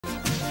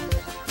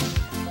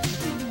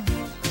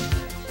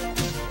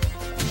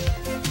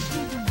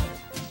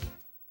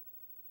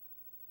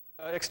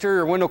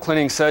Exterior window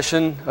cleaning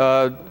session.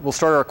 We'll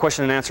start our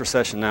question and answer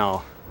session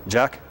now.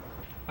 Jack?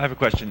 I have a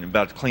question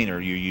about the cleaner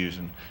you're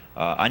using.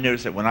 I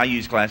noticed that when I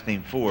use Glass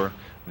Clean 4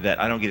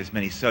 that I don't get as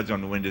many suds on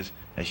the windows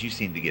as you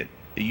seem to get.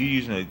 Are you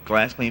using a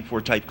Glass Clean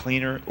 4 type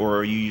cleaner, or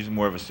are you using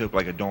more of a soap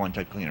like a Dawn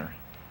type cleaner?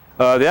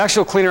 The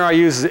actual cleaner I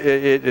use,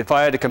 if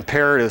I had to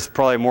compare it, is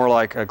probably more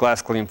like a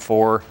Glass Clean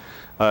 4.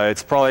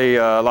 It's probably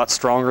a lot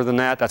stronger than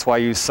that. That's why I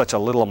use such a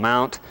little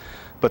amount.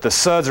 But the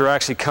suds are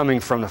actually coming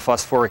from the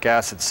phosphoric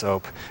acid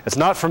soap. It's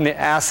not from the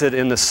acid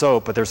in the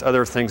soap, but there's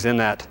other things in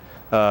that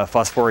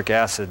phosphoric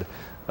acid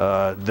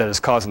that is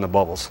causing the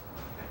bubbles.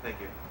 Thank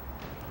you.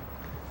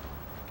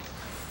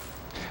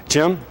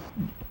 Jim?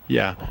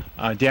 Yeah.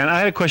 Dan, I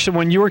had a question.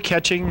 When you were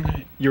doing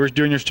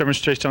your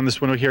demonstration on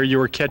this window here, you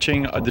were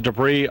catching the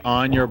debris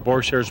on your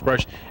Borchards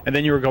brush, and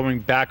then you were going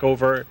back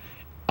over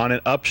on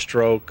an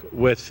upstroke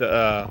with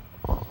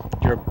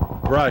your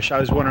brush. I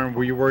was wondering,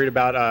 were you worried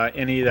about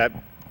any of that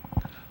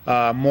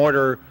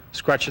mortar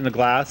scratching the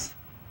glass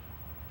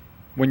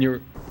when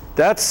you're...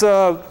 That's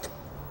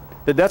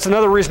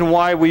another reason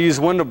why we use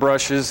window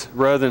brushes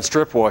rather than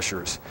strip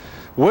washers.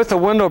 With a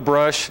window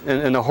brush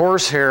and the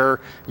horsehair,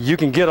 you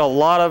can get a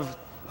lot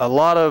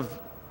of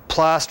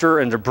plaster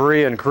and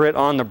debris and grit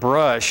on the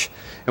brush,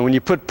 and when you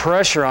put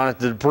pressure on it,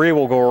 the debris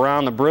will go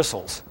around the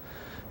bristles.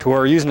 To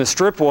where using a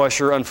strip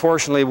washer,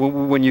 unfortunately,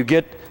 when you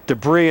get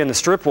debris in the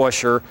strip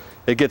washer,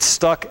 it gets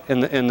stuck in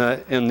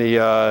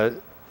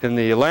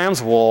the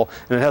lamb's wool,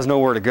 and it has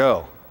nowhere to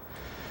go.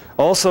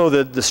 Also,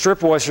 the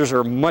strip washers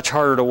are much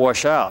harder to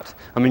wash out.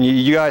 I mean,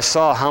 you guys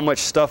saw how much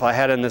stuff I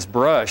had in this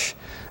brush,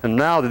 and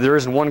now there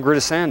isn't one grit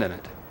of sand in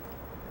it.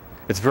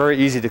 It's very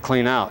easy to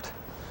clean out.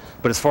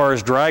 But as far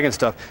as dragging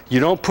stuff, you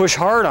don't push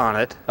hard on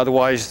it,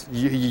 otherwise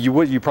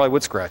you probably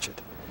would scratch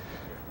it.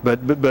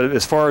 But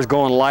as far as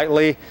going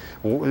lightly,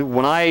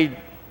 when I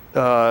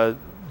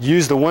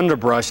use the window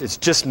brush, it's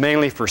just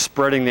mainly for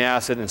spreading the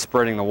acid and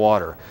spreading the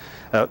water.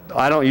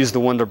 I don't use the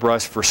window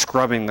brush for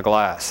scrubbing the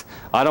glass.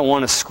 I don't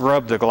want to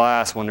scrub the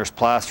glass when there's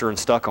plaster and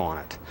stucco on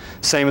it.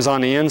 Same as on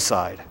the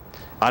inside.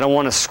 I don't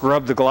want to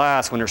scrub the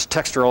glass when there's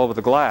texture all over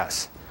the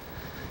glass.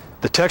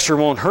 The texture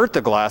won't hurt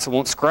the glass, it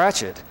won't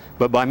scratch it.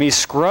 But by me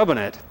scrubbing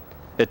it,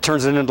 it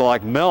turns it into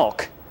like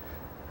milk.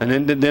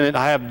 And then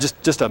I have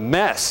just a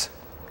mess.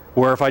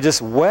 Where if I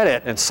just wet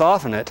it and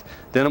soften it,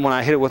 then when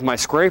I hit it with my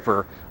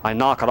scraper, I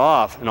knock it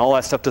off, and all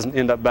that stuff doesn't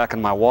end up back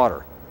in my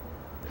water.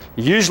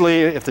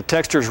 Usually, if the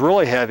texture is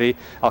really heavy,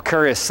 I'll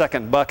carry a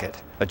second bucket,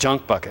 a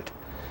junk bucket.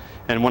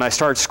 And when I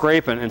start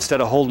scraping, instead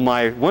of holding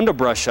my window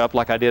brush up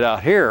like I did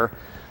out here,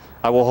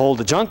 I will hold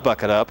the junk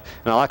bucket up,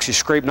 and I'll actually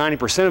scrape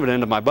 90% of it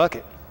into my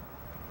bucket.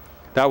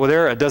 That way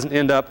there, it doesn't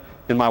end up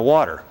in my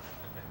water.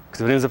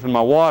 Because if it ends up in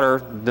my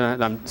water,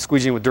 then I'm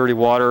squeegeeing with dirty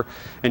water,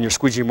 and your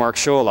squeegee marks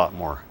show a lot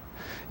more.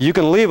 You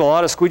can leave a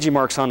lot of squeegee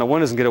marks on the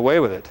windows and get away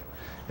with it,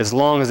 as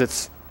long as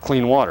it's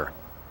clean water.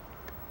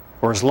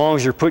 Or as long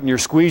as you're putting your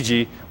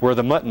squeegee where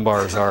the mutton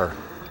bars are.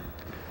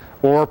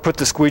 Or put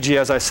the squeegee,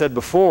 as I said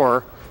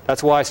before,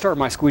 that's why I start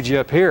my squeegee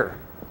up here.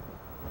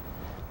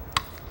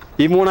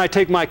 Even when I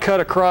take my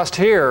cut across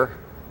here,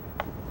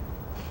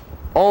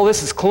 all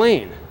this is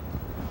clean.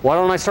 Why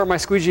don't I start my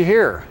squeegee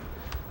here?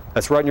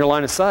 That's right in your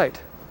line of sight.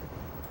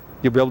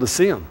 You'll be able to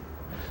see them.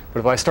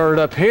 But if I start it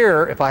up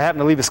here, if I happen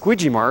to leave a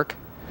squeegee mark,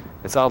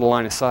 it's out of the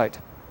line of sight.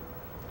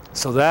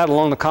 So that,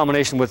 along the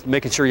combination with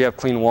making sure you have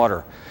clean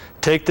water.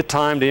 Take the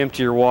time to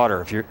empty your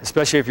water,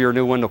 especially if you're a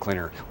new window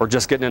cleaner or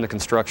just getting into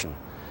construction.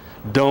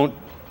 Don't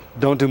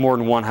do more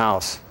than one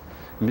house.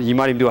 You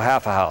might even do a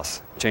half a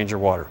house. Change your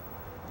water.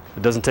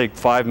 It doesn't take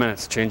 5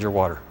 minutes to change your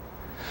water.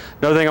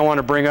 Another thing I want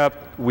to bring up,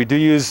 we do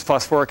use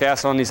phosphoric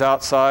acid on these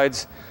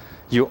outsides.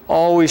 You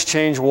always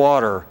change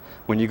water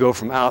when you go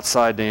from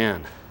outside to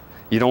in.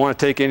 You don't want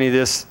to take any of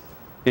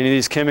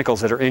these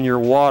chemicals that are in your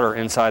water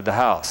inside the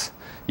house.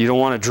 You don't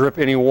want to drip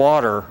any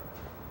water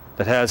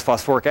that has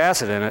phosphoric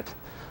acid in it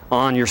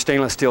on your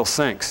stainless steel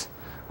sinks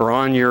or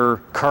on your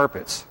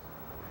carpets.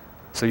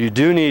 So you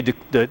do need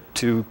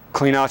to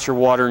clean out your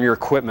water and your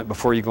equipment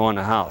before you go in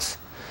the house.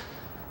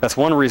 That's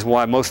one reason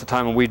why most of the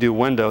time when we do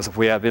windows, if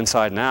we have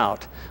inside and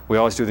out, we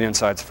always do the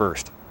insides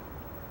first.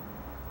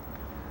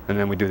 And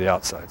then we do the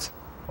outsides.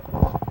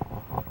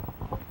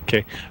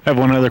 Okay, I have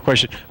one other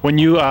question. When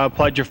you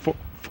applied your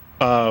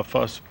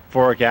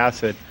phosphoric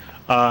acid,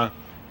 and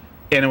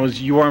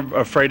you weren't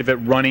afraid of it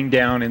running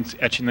down and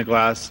etching the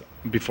glass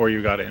before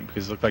you got in,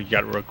 because it looked like you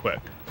got it real quick.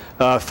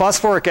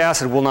 Phosphoric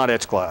acid will not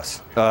etch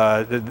glass.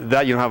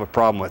 That you don't have a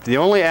problem with. The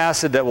only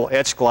acid that will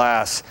etch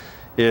glass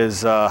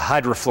is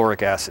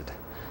hydrofluoric acid.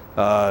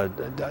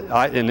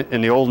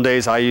 In the olden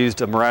days, I used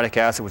muriatic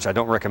acid, which I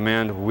don't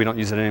recommend. We don't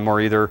use it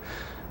anymore either.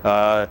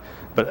 But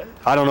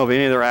I don't know of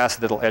any other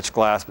acid that will etch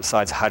glass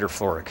besides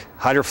hydrofluoric.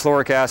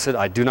 Hydrofluoric acid,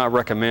 I do not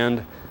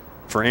recommend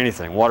for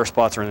anything, water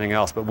spots or anything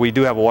else. But we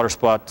do have a water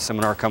spot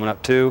seminar coming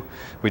up too.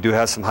 We do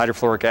have some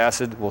hydrofluoric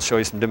acid. We'll show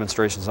you some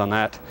demonstrations on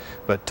that.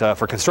 But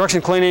for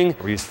construction cleaning,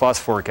 we use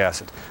phosphoric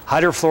acid.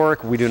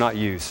 Hydrofluoric, we do not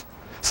use.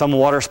 Some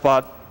water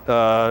spot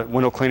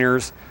window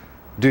cleaners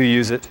do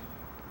use it,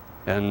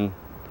 and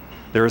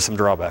there is some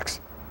drawbacks.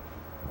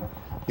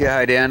 Yeah,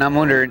 hi Dan. I'm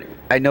wondering,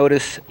 I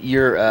notice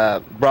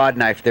your broad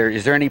knife there.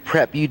 Is there any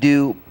prep you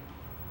do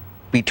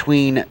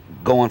between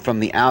going from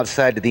the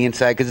outside to the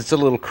inside? Because it's a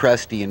little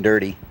crusty and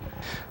dirty.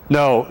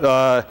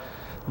 No,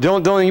 the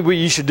only thing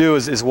you should do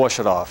is wash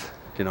it off.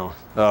 You know,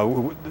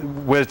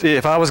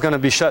 if I was going to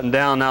be shutting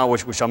down now,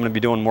 which I'm going to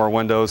be doing more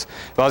windows,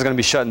 if I was going to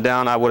be shutting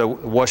down, I would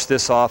have washed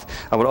this off.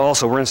 I would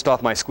also rinsed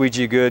off my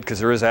squeegee good, because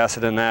there is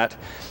acid in that,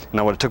 and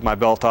I would have took my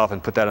belt off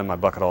and put that in my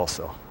bucket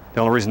also.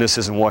 The only reason this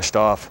isn't washed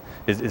off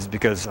is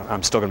because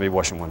I'm still going to be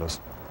washing windows.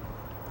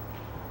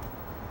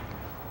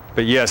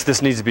 But yes,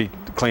 this needs to be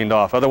cleaned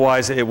off.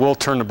 Otherwise, it will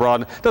turn the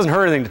broad. It doesn't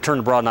hurt anything to turn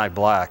the broad knife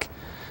black.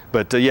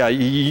 But yeah,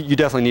 you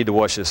definitely need to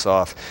wash this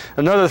off.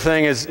 Another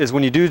thing is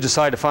when you do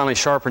decide to finally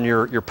sharpen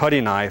your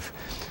putty knife,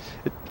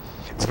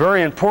 it's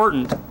very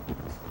important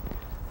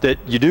that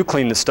you do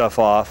clean this stuff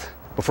off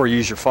before you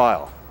use your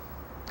file.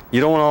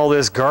 You don't want all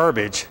this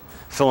garbage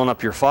filling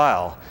up your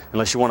file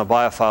unless you want to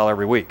buy a file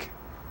every week.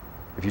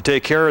 If you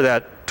take care of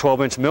that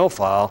 12-inch mill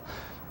file,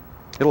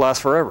 it'll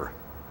last forever.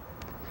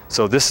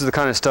 So this is the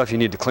kind of stuff you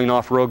need to clean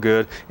off real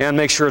good and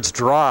make sure it's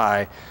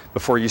dry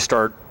before you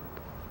start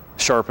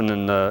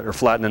sharpening or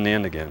flattening the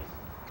end again.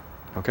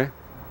 Okay?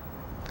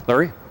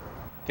 Larry?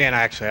 Dan,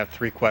 I actually have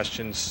 3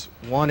 questions.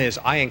 One is,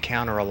 I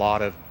encounter a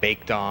lot of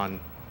baked-on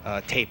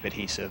tape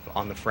adhesive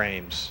on the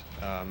frames.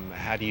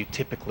 How do you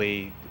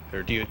typically,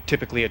 or do you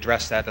typically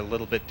address that a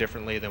little bit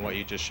differently than what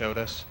you just showed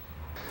us?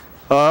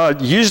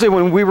 Usually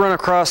when we run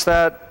across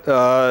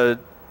that,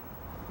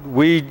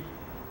 we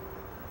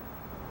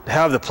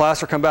have the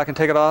plaster come back and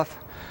take it off.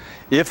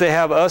 If they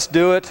have us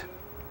do it,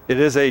 it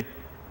is a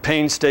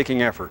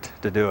painstaking effort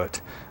to do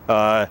it.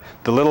 The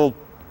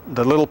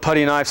little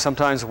putty knife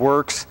sometimes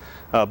works.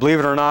 Believe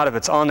it or not, if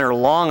it's on there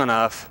long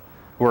enough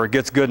where it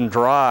gets good and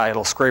dry,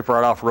 it'll scrape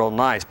right off real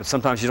nice. But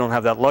sometimes you don't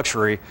have that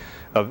luxury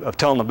of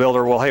telling the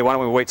builder, well, hey, why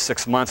don't we wait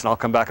 6 months and I'll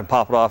come back and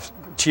pop it off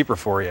cheaper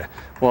for you.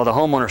 Well, the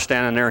homeowner's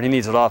standing there and he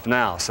needs it off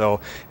now. So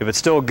if it's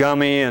still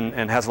gummy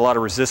and has a lot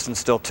of resistance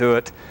still to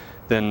it,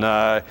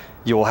 then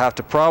you will have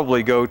to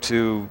probably go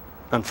to,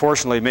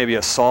 unfortunately, maybe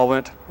a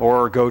solvent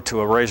or go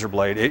to a razor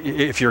blade.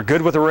 If you're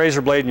good with a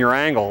razor blade and your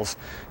angles,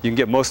 you can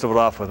get most of it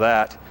off with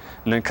that,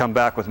 and then come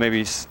back with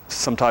maybe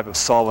some type of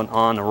solvent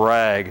on a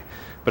rag.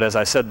 But as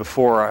I said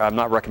before, I'm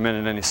not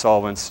recommending any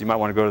solvents. You might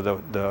want to go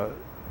to the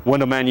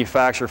window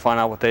manufacturer, find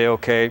out what they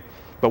okay.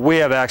 But we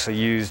have actually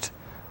used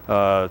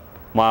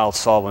mild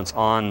solvents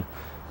on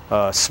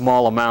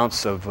small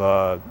amounts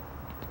of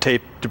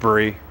tape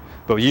debris.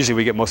 But usually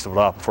we get most of it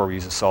off before we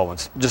use the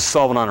solvents. Just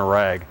solvent on a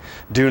rag.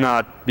 Do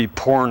not be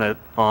pouring it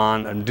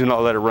on, and do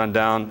not let it run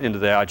down into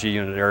the IG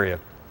unit area.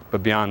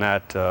 But beyond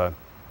that,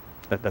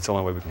 that's the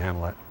only way we can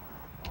handle that.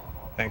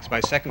 Thanks. My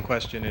second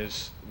question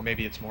is,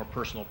 maybe it's more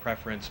personal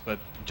preference, but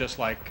just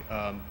like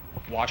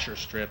washer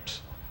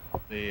strips,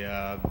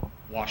 the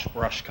wash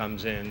brush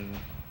comes in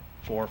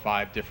 4 or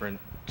 5 different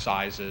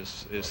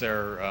sizes. Is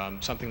there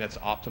something that's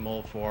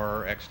optimal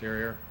for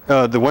exterior?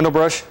 The window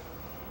brush?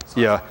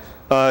 Yeah.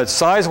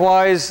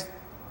 Size-wise,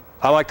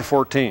 I like the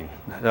 14.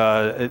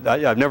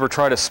 I've never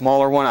tried a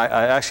smaller one.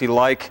 I actually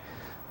like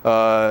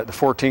the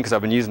 14 because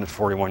I've been using it for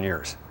 41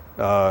 years.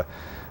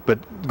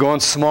 But going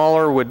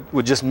smaller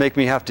would just make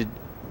me have to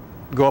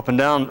go up and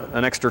down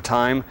an extra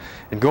time.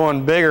 And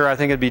going bigger, I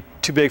think it'd be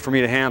too big for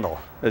me to handle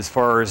as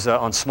far as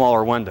on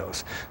smaller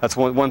windows. That's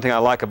one thing I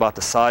like about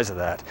the size of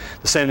that.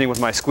 The same thing with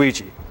my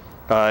squeegee.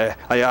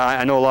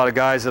 I know a lot of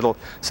guys that'll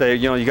say,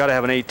 you know, you got to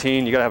have an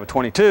 18, you got to have a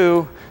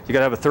 22, you got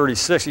to have a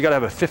 36, you got to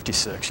have a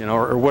 56, you know,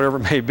 or whatever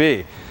it may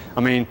be. I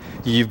mean,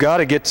 you've got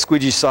to get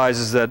squeegee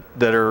sizes that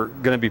are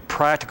going to be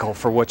practical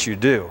for what you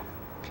do.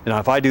 You know,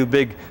 if I do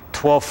big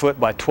 12-foot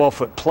by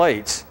 12-foot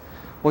plates,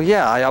 well,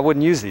 yeah, I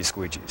wouldn't use these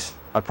squeegees.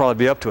 I'd probably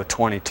be up to a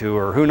 22,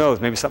 or who knows,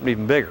 maybe something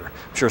even bigger.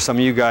 I'm sure some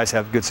of you guys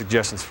have good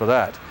suggestions for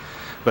that.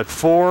 But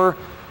for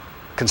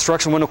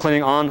construction window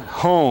cleaning on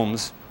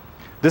homes,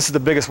 this is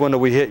the biggest window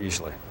we hit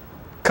usually.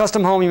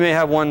 Custom home, you may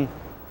have one,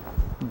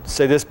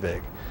 say this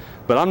big,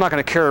 but I'm not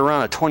going to carry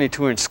around a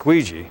 22-inch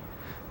squeegee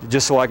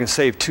just so I can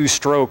save 2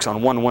 strokes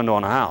on one window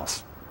on a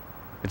house.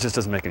 It just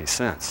doesn't make any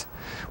sense.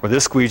 With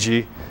this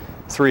squeegee,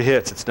 3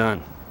 hits, it's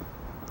done.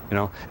 You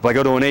know, if I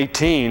go to an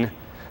 18,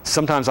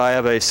 sometimes I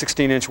have a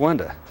 16-inch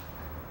window.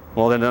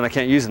 Well, then I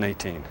can't use an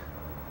 18.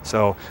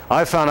 So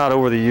I've found out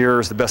over the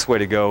years the best way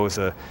to go is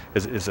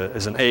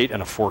an 8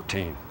 and a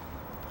 14.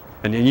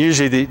 And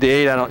usually the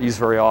 8 I don't use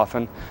very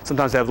often.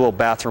 Sometimes they have little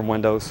bathroom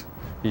windows.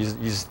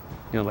 Use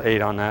the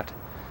 8 on that.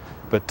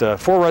 But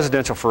for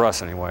residential, for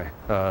us anyway,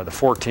 the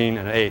 14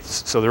 and 8.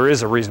 So there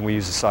is a reason we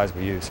use the size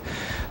we use.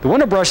 The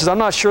window brushes, I'm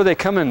not sure they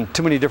come in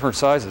too many different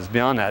sizes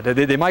beyond that.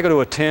 They might go to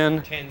a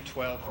 10. 10,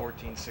 12,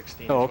 14,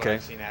 16 oh, is okay. what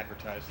I've seen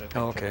advertised. I think,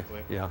 oh, okay.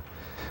 typically. Yeah.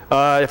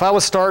 If I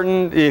was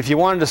starting, if you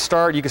wanted to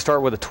start, you could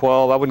start with a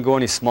 12. I wouldn't go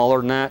any smaller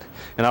than that,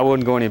 and I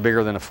wouldn't go any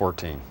bigger than a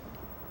 14.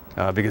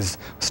 Because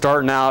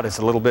starting out, it's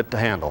a little bit to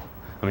handle.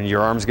 I mean,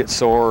 your arms get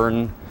sore,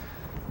 and,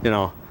 you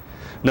know.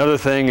 Another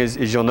thing is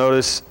you'll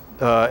notice,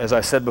 as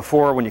I said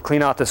before, when you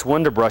clean out this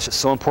window brush, it's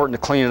so important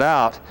to clean it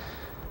out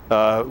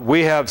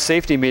We have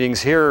safety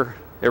meetings here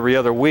every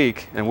other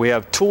week, and we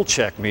have tool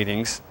check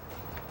meetings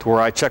to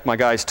where I check my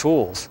guys'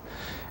 tools.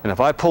 And if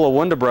I pull a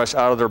window brush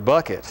out of their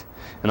bucket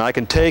and I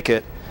can take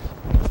it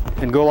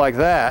and go like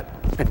that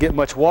and get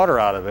much water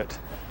out of it,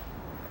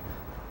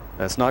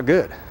 that's not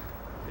good.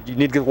 You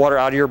need to get water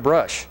out of your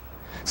brush.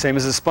 Same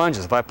as the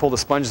sponges. If I pull the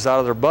sponges out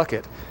of their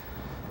bucket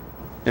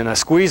and I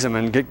squeeze them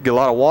and get a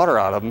lot of water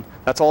out of them,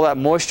 that's all that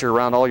moisture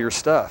around all your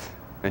stuff.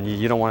 And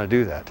you don't want to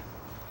do that.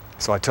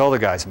 So I tell the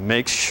guys,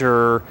 make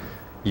sure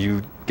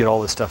you get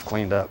all this stuff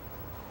cleaned up.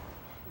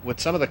 With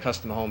some of the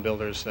custom home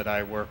builders that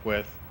I work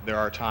with, there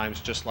are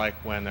times, just like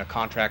when a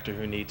contractor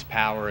who needs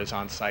power is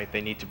on site,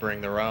 they need to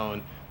bring their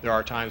own. There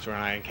are times when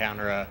I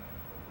encounter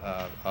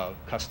a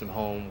custom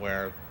home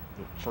where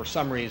for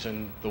some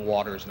reason the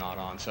water is not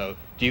on. So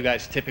do you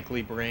guys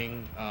typically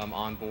bring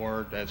on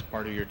board as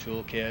part of your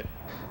toolkit?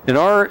 In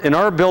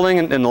our building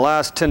in the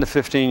last 10 to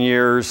 15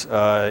 years,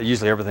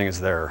 usually everything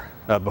is there.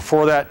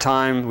 Before that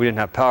time, we didn't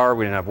have power,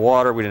 we didn't have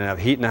water, we didn't have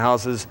heat in the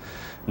houses.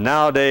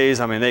 Nowadays,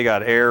 I mean, they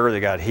got air, they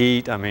got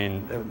heat. I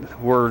mean,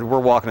 we're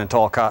walking in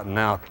tall cotton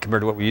now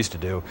compared to what we used to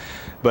do.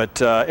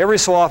 But every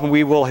so often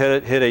we will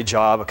hit a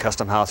job, a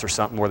custom house or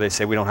something where they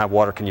say, we don't have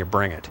water, can you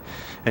bring it?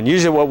 And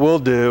usually what we'll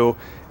do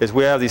is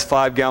we have these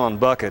 5-gallon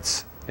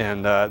buckets,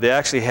 and they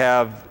actually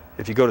have,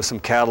 if you go to some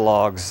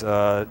catalogs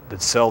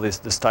that sell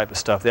this type of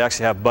stuff, they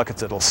actually have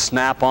buckets that'll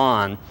snap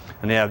on,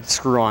 and they have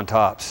screw-on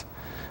tops.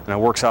 And it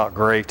works out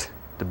great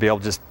to be able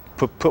to just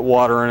put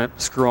water in it,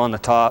 screw on the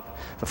top.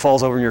 If it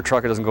falls over in your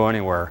truck, it doesn't go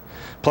anywhere.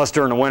 Plus,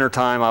 during the winter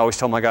time, I always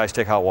tell my guys,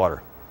 take hot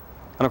water.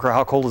 I don't care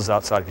how cold it is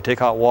outside. If you take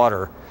hot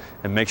water,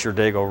 it makes your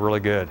day go really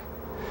good.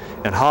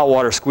 And hot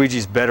water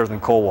squeegees better than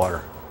cold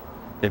water.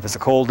 If it's a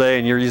cold day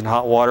and you're using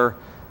hot water,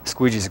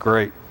 squeegee's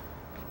great.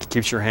 It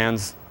keeps your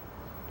hands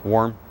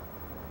warm.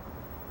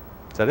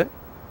 Is that it?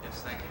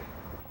 Yes,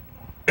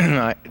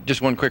 thank you.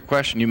 Just one quick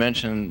question. You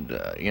mentioned,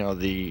 you know,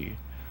 the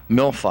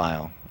mill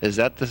file. Is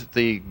that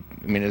the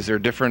I mean, is there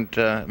different,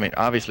 I mean,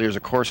 obviously there's a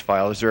coarse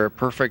file. Is there a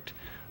perfect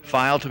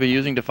file to be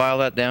using to file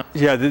that down?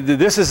 Yeah,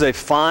 this is a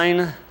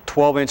fine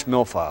 12-inch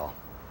mill file.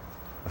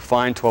 A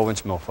fine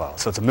 12-inch mill file.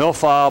 So it's a mill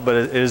file, but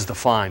it is the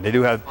fine. They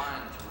do have,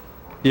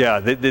 yeah,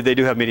 they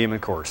do have medium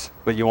and coarse.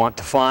 But you want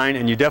the fine,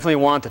 and you definitely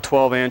want the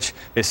 12-inch.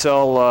 They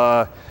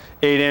sell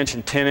 8-inch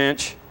and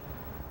 10-inch,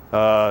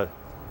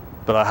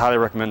 but I highly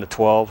recommend the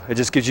 12. It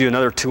just gives you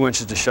another 2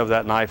 inches to shove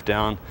that knife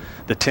down.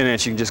 The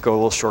 10-inch, you can just go a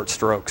little short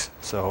strokes.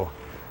 So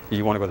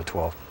you want to go to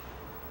 12.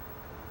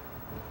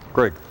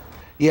 Greg.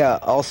 Yeah,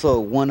 also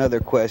one other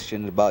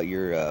question about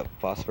your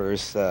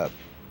phosphorus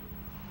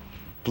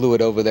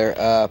fluid over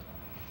there.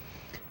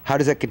 How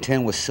does that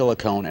contend with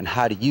silicone, and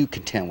how do you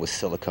contend with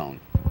silicone?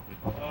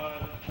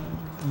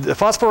 The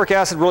phosphoric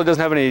acid really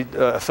doesn't have any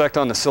effect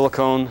on the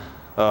silicone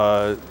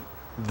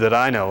that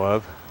I know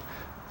of.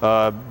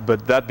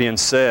 But that being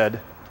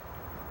said,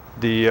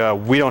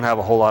 we don't have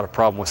a whole lot of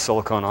problem with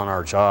silicone on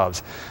our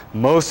jobs.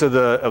 Most of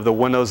the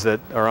windows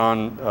that are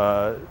on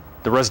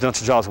the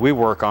residential jobs we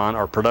work on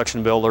are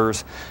production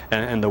builders,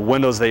 and the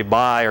windows they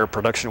buy are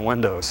production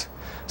windows.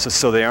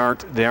 So they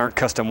aren't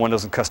custom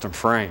windows and custom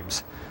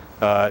frames.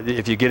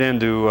 If you get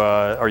into,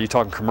 are you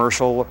talking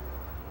commercial?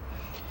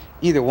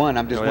 Either one.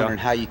 I'm just wondering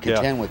how you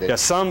contend with it. Yeah,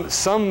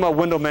 some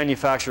window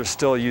manufacturers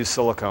still use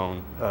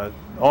silicone.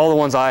 All the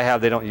ones I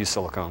have, they don't use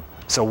silicone.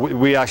 So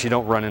we actually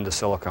don't run into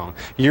silicone.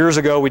 Years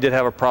ago, we did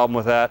have a problem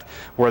with that,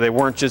 where they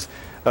weren't just,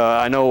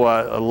 I know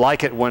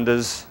Like-It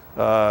windows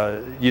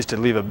used to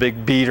leave a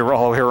big beater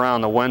all the way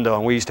around the window,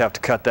 and we used to have to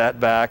cut that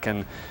back,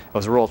 and it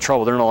was a real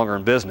trouble. They're no longer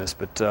in business,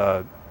 but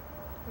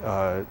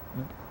that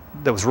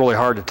was really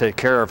hard to take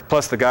care of.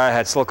 Plus, the guy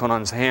had silicone on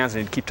his hands,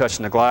 and he'd keep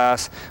touching the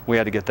glass. We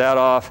had to get that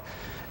off.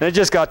 And it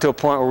just got to a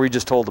point where we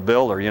just told the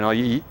builder, you know,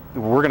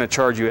 we're going to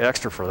charge you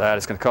extra for that.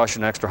 It's going to cost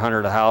you an extra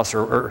 $100 a house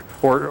or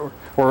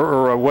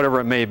whatever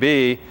it may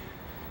be.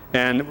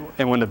 And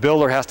when the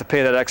builder has to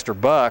pay that extra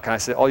buck, and I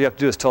said, all you have to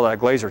do is tell that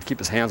glazer to keep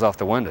his hands off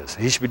the windows.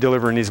 He should be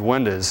delivering these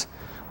windows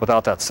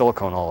without that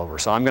silicone all over.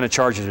 So I'm going to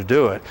charge you to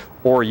do it,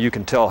 or you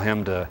can tell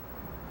him to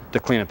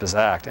clean up his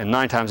act. And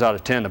 9 times out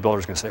of 10, the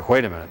builder's going to say,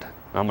 wait a minute,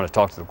 I'm going to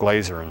talk to the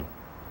glazer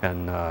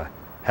and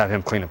have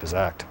him clean up his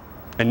act.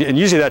 And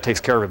usually that takes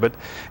care of it. But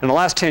in the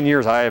last 10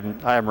 years, I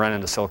haven't run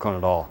into silicone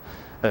at all.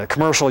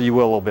 Commercial, you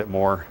will a little bit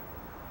more,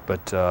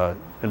 but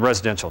in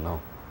residential,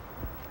 no.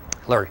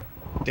 Larry.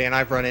 Dan,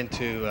 I've run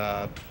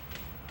into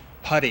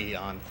putty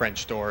on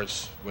French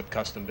doors with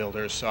custom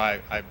builders, so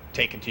I've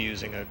taken to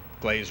using a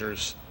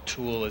glazer's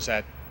tool. Is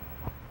that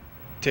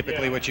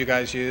typically what you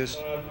guys use?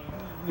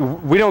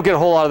 We don't get a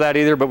whole lot of that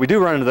either, but we do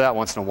run into that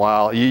once in a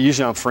while.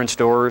 Usually on French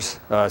doors.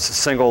 It's a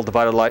single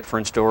divided light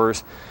French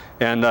doors.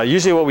 And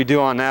usually what we do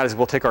on that is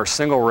we'll take our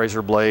single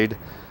razor blade,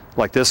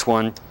 like this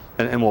one,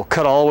 and we'll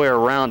cut all the way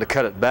around to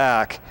cut it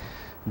back.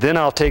 Then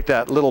I'll take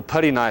that little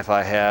putty knife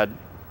I had,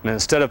 and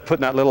instead of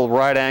putting that little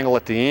right angle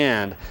at the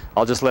end,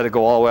 I'll just let it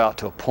go all the way out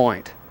to a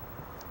point.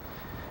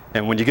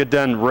 And when you get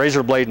done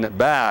razor blading it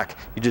back,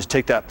 you just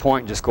take that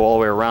point and just go all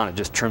the way around. It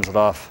just trims it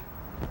off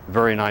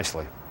very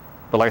nicely.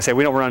 But like I say,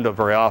 we don't run into it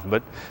very often,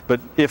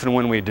 but if and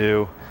when we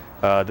do,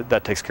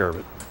 that takes care of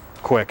it.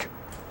 Quick,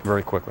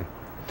 very quickly.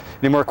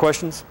 Any more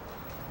questions?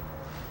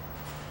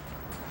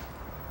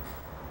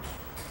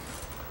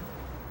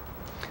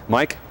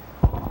 Mike?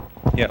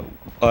 Yeah,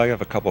 I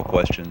have a couple of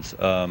questions.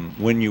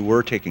 When you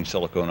were taking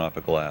silicone off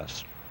of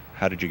glass,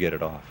 how did you get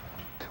it off?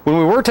 When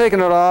we were taking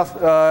it off,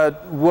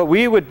 what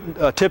we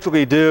would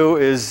typically do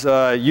is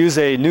use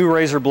a new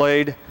razor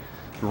blade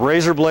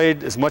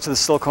as much of the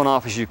silicone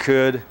off as you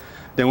could.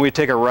 Then we'd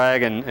take a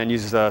rag and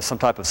use some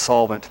type of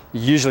solvent.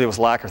 Usually it was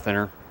lacquer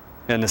thinner.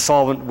 And the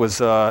solvent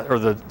was, or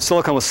the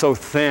silicone was so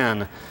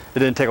thin, it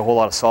didn't take a whole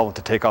lot of solvent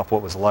to take off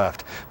what was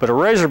left. But a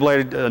razor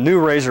blade, a new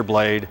razor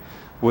blade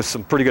with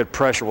some pretty good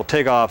pressure will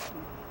take off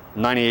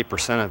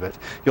 98% of it.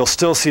 You'll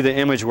still see the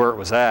image where it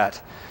was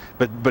at.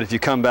 But if you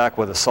come back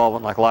with a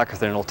solvent like lacquer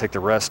thinner, it'll take the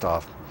rest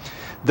off.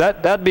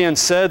 That being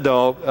said,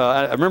 though,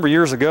 I remember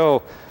years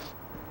ago,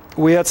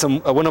 we had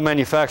a window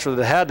manufacturer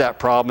that had that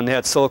problem, and they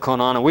had silicone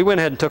on, and we went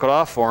ahead and took it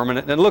off for them,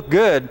 and it looked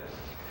good,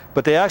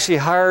 but they actually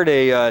hired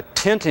a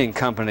tinting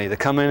company to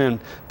come in and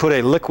put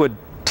a liquid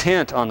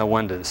tint on the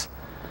windows.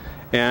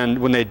 And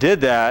when they did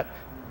that,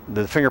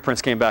 the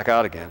fingerprints came back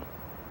out again,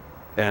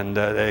 and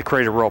it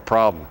created a real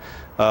problem.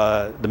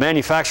 The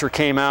manufacturer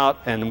came out,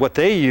 and what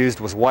they used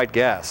was white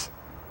gas.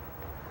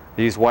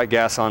 They used white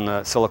gas on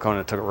the silicone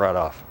and it took it right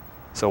off.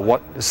 So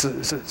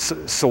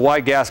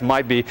white gas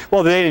might be,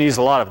 well, they didn't use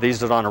a lot of it. They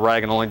used it on a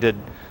rag and only did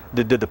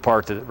the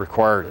part that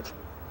required it.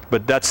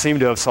 But that seemed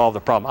to have solved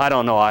the problem. I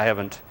don't know. I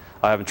haven't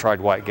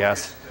tried white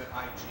gas.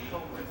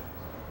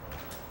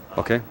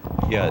 Okay.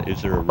 Yeah,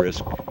 is there a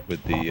risk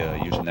with the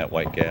using that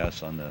white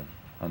gas on the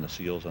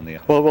seals on the?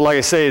 Well, like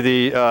I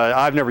say,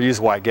 I've never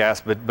used white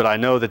gas, but I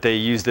know that they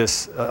use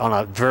this on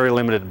a very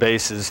limited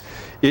basis.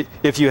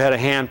 If you had a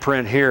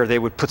handprint here, they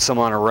would put some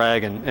on a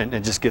rag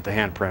and just get the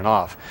handprint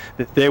off.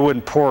 They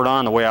wouldn't pour it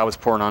on the way I was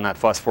pouring on that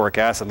phosphoric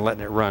acid and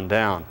letting it run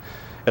down.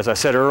 As I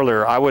said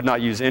earlier, I would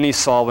not use any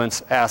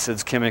solvents,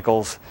 acids,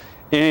 chemicals,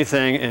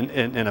 anything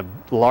in a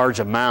large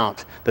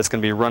amount that's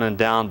going to be running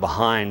down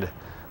behind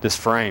this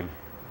frame.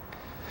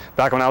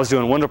 Back when I was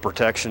doing window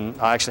protection,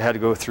 I actually had to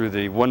go through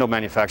the Window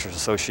Manufacturers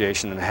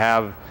Association and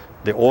have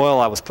the oil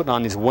I was putting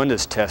on these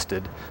windows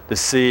tested to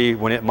see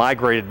when it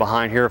migrated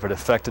behind here if it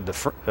affected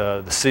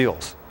the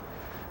seals.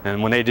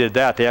 And when they did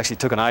that, they actually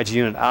took an IG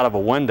unit out of a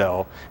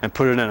window and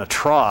put it in a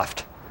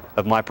trough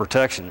of my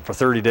protection for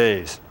 30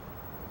 days.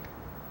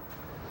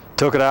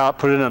 Took it out,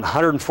 put it in a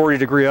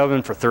 140-degree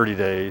oven for 30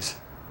 days,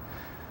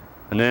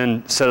 and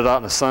then set it out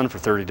in the sun for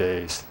 30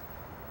 days.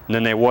 And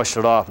then they washed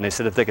it off, and they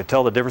said if they could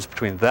tell the difference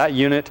between that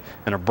unit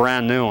and a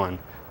brand new one,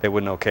 they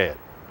wouldn't okay it.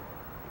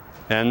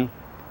 And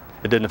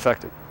it didn't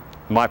affect it.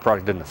 My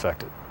product didn't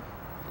affect it.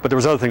 But there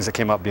was other things that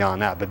came up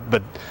beyond that.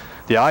 But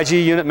the IG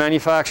unit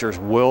manufacturers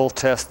will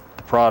test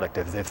the product.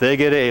 If they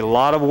get a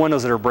lot of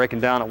windows that are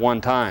breaking down at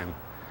one time,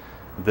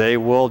 they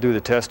will do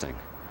the testing.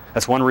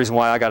 That's one reason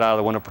why I got out of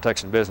the window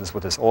protection business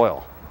with this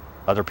oil.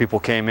 Other people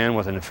came in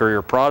with an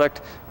inferior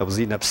product that was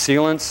eating up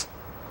sealants,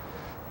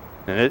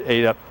 and it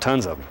ate up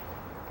tons of them.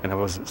 And there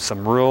was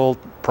some real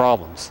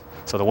problems.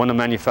 So the window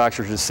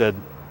manufacturers just said,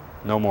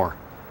 no more.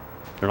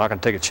 They're not going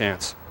to take a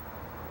chance.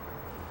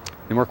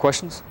 Any more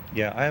questions?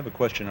 Yeah, I have a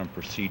question on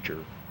procedure.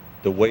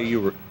 The way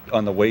you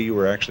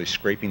were actually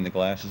scraping the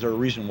glass, is there a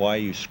reason why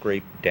you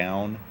scrape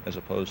down as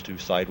opposed to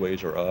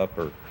sideways or up,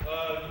 or?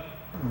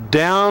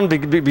 Down,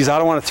 because I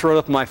don't want to throw it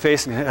up in my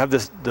face and have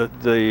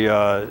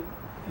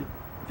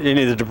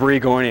any of the debris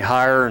go any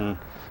higher and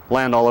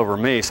land all over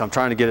me, so I'm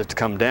trying to get it to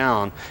come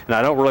down, and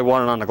I don't really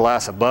want it on the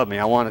glass above me.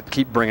 I want to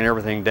keep bringing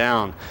everything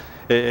down.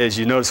 As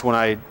you notice, when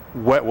I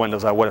wet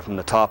windows, I wet it from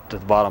the top to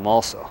the bottom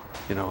also,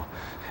 you know.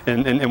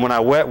 And when I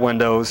wet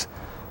windows,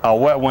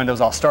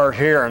 I'll start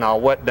here and I'll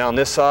wet down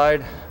this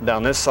side,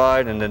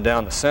 and then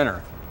down the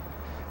center,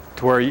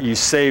 to where you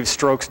save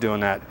strokes doing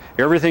that.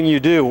 Everything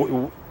you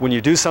do, when you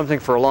do something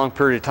for a long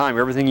period of time,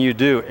 everything you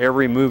do,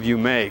 every move you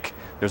make,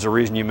 there's a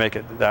reason you make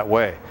it that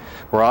way.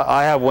 Where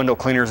I have window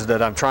cleaners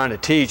that I'm trying to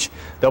teach,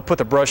 they'll put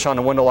the brush on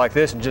the window like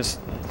this and just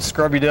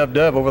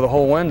scrubby-dub-dub over the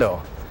whole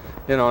window.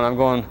 You know, and I'm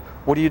going,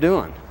 what are you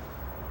doing?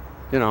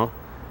 You know,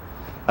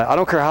 I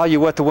don't care how you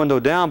wet the window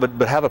down, but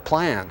have a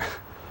plan.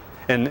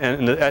 And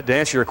to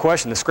answer your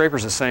question, the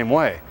scraper's the same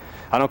way.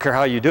 I don't care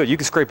how you do it. You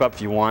can scrape up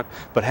if you want,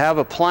 but have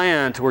a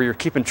plan to where you're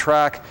keeping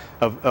track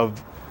of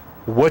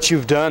what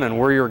you've done and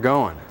where you're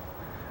going.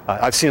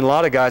 I've seen a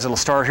lot of guys that'll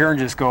start here and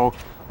just go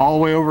all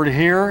the way over to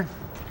here,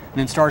 and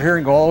then start here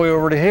and go all the way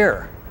over to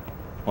here.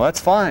 Well, that's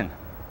fine.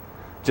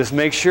 Just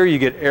make sure you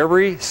get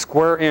every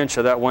square inch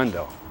of that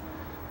window.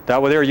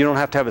 That way there, you don't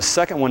have to have a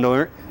second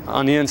window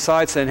on the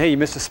inside saying, hey, you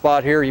missed a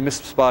spot here, you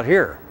missed a spot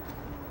here.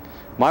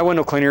 My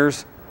window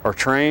cleaners are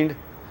trained.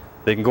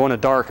 They can go in the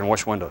dark and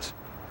wash windows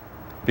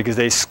because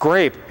they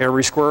scrape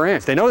every square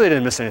inch. They know they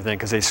didn't miss anything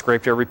because they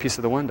scraped every piece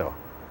of the window.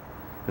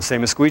 The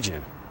same as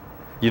squeegeeing.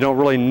 You don't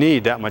really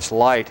need that much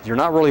light. You're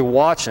not really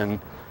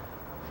watching.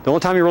 The only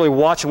time you're really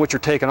watching what you're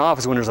taking off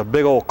is when there's a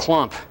big old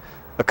clump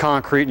of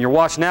concrete, and you're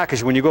watching that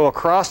because when you go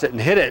across it and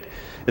hit it,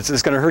 it's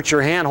going to hurt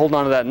your hand holding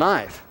onto that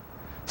knife.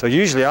 So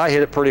usually I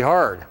hit it pretty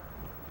hard.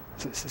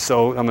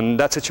 So I mean,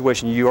 that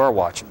situation you are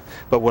watching.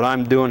 But what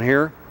I'm doing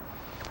here,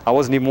 I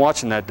wasn't even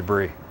watching that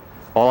debris.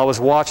 All I was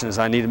watching is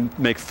I need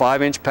to make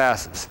 5-inch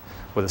passes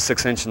with a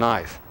 6-inch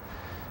knife.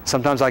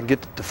 Sometimes I can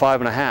get to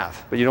 5.5,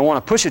 but you don't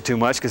want to push it too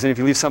much because then if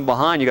you leave something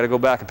behind, you got to go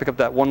back and pick up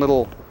that one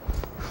little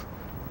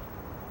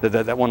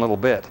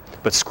bit.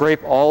 But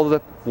scrape all of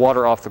the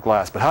water off the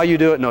glass. But how you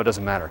do it, no, it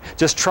doesn't matter.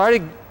 Just try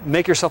to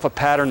make yourself a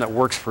pattern that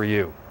works for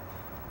you.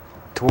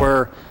 To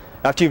where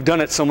after you've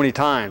done it so many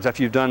times,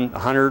 after you've done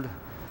 100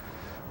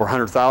 or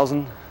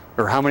 100,000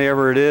 or how many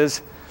ever it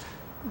is,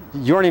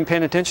 you aren't even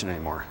paying attention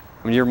anymore.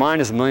 I mean, your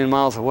mind is a million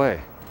miles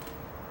away.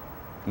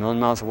 A million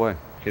miles away.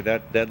 Okay,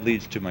 that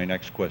leads to my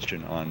next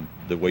question on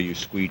the way you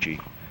squeegee.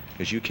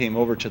 Because you came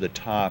over to the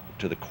top,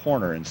 to the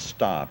corner and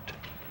stopped.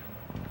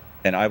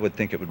 And I would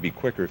think it would be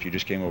quicker if you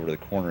just came over to the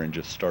corner and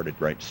just started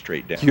right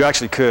straight down. You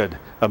actually could.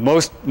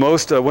 Most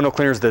window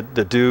cleaners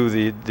that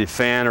do the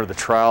fan or the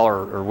trowel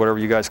or whatever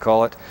you guys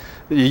call it,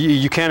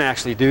 you can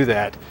actually do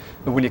that.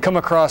 But when you come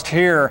across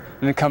here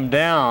and then come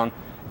down,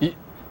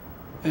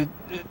 it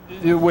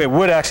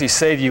would actually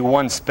save you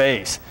one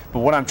space. But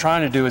what I'm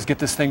trying to do is get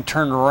this thing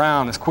turned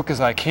around as quick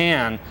as I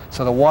can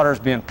so the water is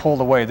being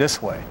pulled away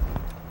this way.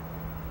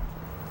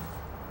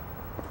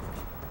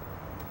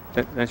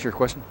 That answer your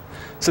question?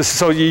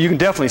 So you can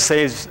definitely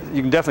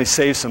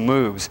save some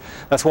moves.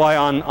 That's why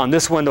on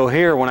this window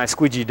here, when I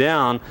squeegee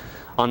down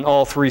on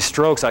all 3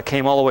 strokes, I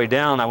came all the way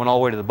down, I went all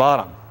the way to the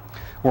bottom.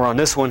 Where on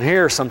this one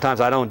here, sometimes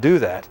I don't do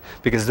that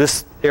because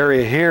this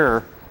area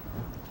here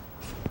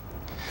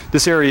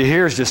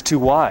is just too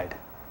wide.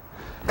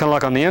 Kind of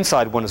like on the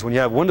inside windows when you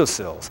have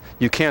windowsills.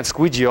 You can't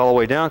squeegee all the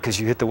way down because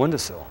you hit the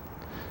windowsill.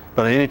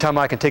 But anytime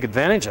I can take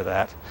advantage of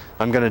that,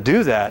 I'm going to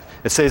do that.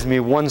 It saves me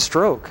 1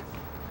 stroke.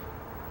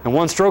 And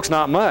 1 stroke's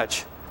not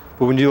much.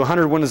 But when you do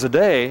 100 windows a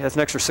day, that's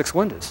an extra 6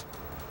 windows.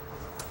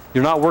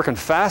 You're not working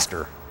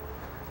faster.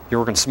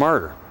 You're working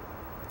smarter.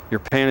 You're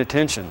paying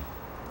attention.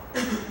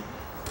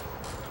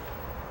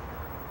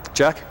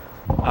 Jack?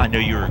 I know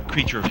you're a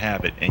creature of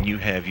habit, and you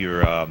have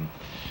your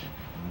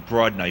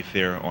broad knife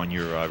there on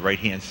your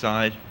right-hand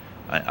side.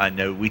 I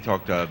know we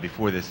talked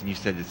before this, and you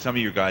said that some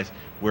of your guys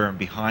wear them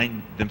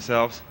behind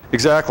themselves.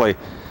 Exactly.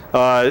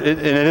 And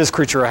it is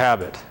creature of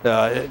habit.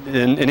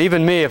 And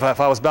even me, if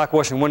I was back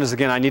washing windows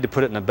again, I need to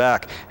put it in the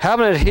back.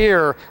 Having it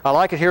here, I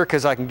like it here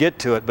because I can get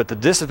to it, but the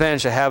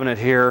disadvantage of having it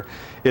here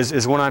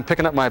is when I'm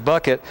picking up my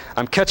bucket,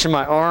 I'm catching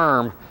my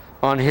arm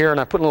on here and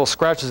I'm putting little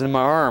scratches in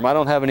my arm. I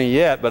don't have any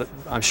yet, but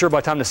I'm sure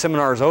by the time the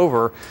seminar is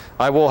over,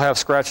 I will have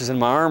scratches in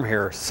my arm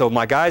here. So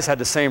my guys had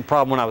the same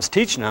problem when I was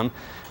teaching them,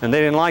 and they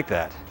didn't like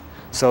that.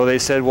 So they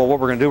said, well,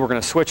 what we're going to do, we're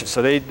going to switch it.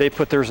 So they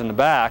put theirs in the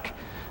back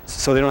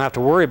so they don't have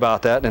to worry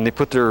about that, and they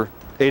put their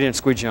 8-inch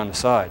squeegee on the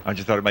side. I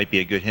just thought it might be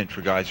a good hint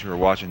for guys who are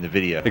watching the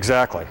video.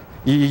 Exactly.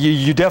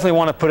 You definitely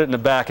want to put it in the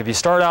back. If you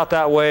start out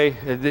that way,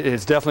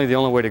 it's definitely the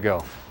only way to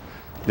go.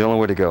 The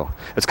only way to go.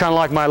 It's kind of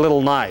like my little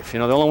knife. You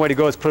know, the only way to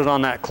go is put it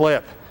on that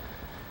clip.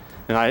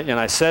 And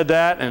I said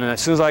that, and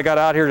as soon as I got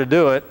out here to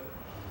do it,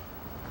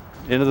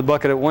 into the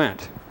bucket it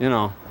went. You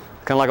know,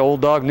 kind of like old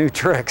dog, new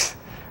tricks.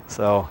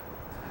 So,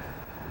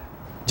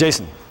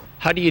 Jason.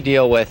 How do you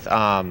deal with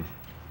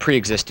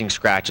pre-existing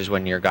scratches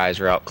when your guys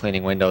are out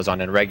cleaning windows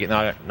on a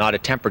regular, not a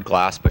tempered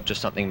glass, but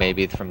just something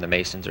maybe from the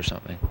masons or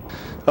something?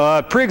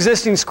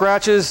 Pre-existing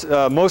scratches,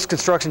 most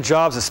construction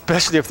jobs,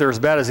 especially if they're as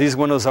bad as these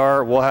windows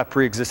are, will have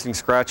pre-existing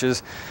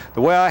scratches.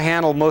 The way I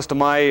handle most of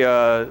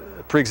my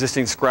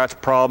pre-existing scratch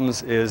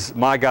problems is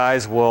my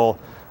guys will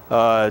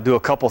do a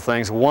couple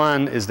things.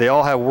 One is they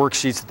all have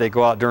worksheets that they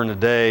go out during the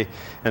day,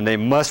 and they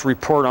must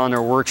report on their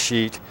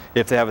worksheet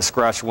if they have a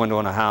scratched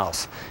window in a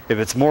house. If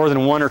it's more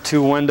than 1 or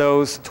 2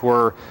 windows to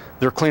where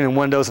they're cleaning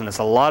windows and it's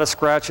a lot of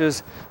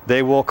scratches,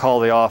 they will call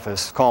the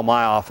office, call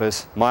my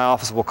office. My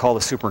office will call the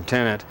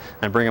superintendent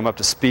and bring them up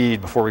to speed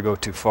before we go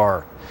too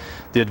far.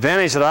 The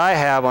advantage that I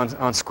have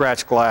on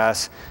scratch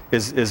glass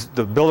is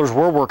the builders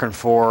we're working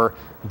for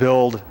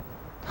build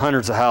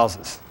hundreds of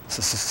houses.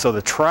 So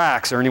the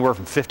tracks are anywhere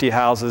from 50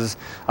 houses.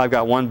 I've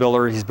got one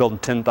builder, he's building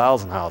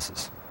 10,000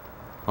 houses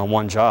on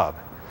one job.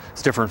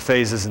 It's different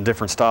phases and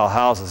different style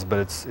houses, but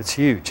it's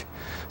huge.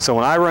 So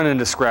when I run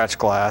into scratch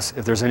glass,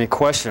 if there's any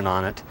question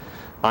on it,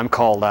 I'm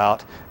called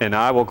out, and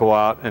I will go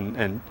out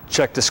and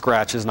check the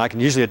scratches, and I can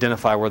usually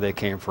identify where they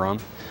came from.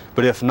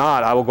 But if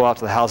not, I will go out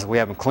to the houses we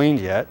haven't cleaned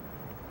yet.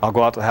 I'll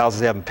go out to the houses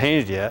that haven't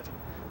painted yet.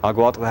 I'll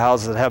go out to the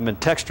houses that haven't been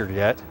textured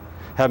yet,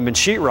 haven't been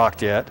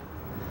sheetrocked yet,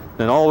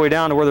 then all the way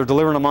down to where they're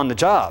delivering them on the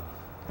job.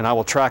 And I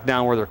will track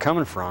down where they're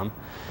coming from,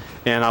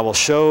 and I will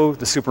show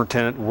the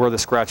superintendent where the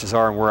scratches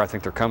are and where I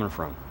think they're coming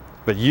from.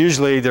 But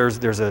usually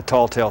there's a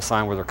tall tale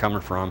sign where they're coming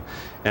from.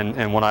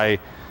 And when I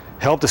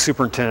help the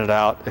superintendent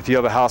out, if you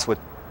have a house with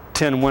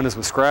 10 windows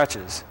with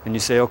scratches, and you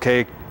say,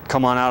 okay,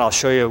 come on out, I'll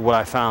show you what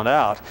I found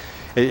out.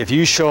 If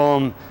you show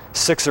them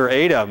 6 or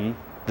 8 of them,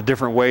 the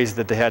different ways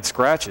that they had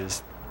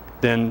scratches,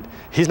 then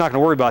he's not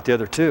going to worry about the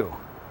other 2.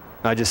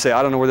 And I just say,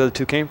 I don't know where the other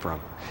 2 came from.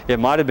 It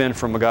might have been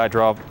from a guy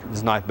dropped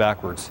his knife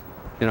backwards,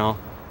 you know,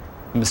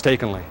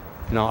 mistakenly.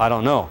 You know, I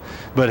don't know.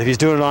 But if he's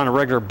doing it on a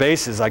regular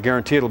basis, I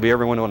guarantee it'll be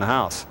every window in the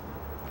house.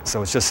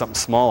 So it's just something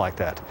small like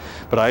that.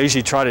 But I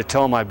usually try to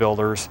tell my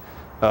builders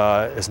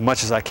as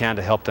much as I can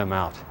to help them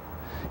out.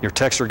 Your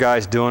texture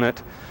guy's doing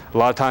it. A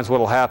lot of times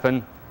what'll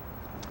happen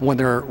when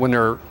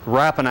they're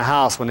wrapping a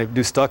house, when they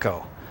do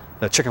stucco,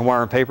 the chicken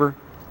wire and paper,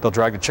 they'll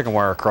drag the chicken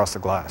wire across the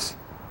glass,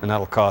 and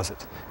that'll cause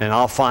it. And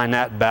I'll find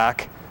that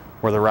back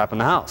where they're wrapping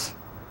the house.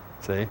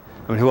 See? I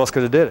mean, who else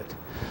could have did it?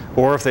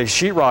 Or if they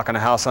sheetrock a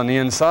house on the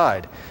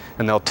inside,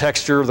 and they'll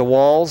texture the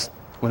walls.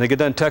 When they get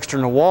done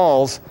texturing the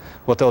walls,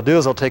 what they'll do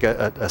is they'll take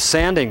a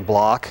sanding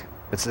block,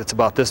 it's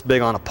about this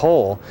big on a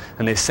pole,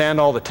 and they sand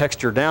all the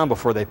texture down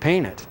before they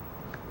paint it.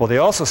 Well, they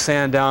also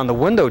sand down the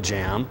window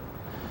jamb,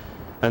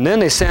 and then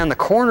they sand the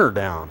corner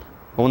down.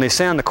 Well, when they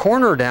sand the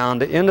corner down,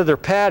 the end of their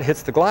pad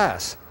hits the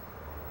glass.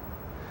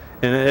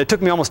 And it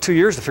took me almost 2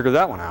 years to figure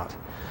that one out.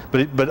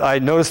 But I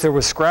noticed there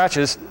was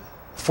scratches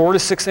 4 to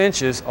 6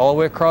 inches all the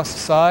way across the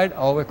side,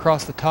 all the way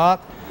across the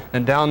top,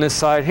 and down this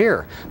side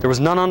here. There was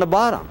none on the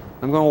bottom.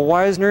 I'm going, well,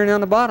 why isn't there any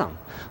on the bottom?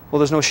 Well,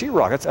 there's no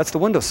sheetrock. That's the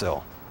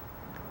windowsill.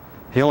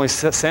 He only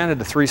sanded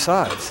the 3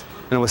 sides,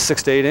 and it was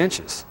 6 to 8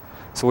 inches.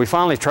 So we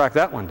finally tracked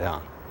that one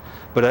down.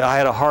 But I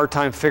had a hard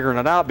time figuring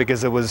it out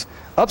because it was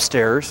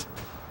upstairs,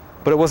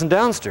 but it wasn't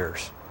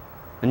downstairs.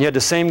 And you had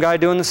the same guy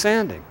doing the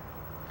sanding.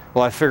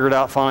 Well, I figured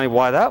out finally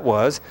why that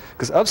was,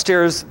 because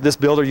upstairs this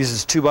builder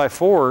uses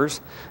 2x4s,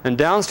 and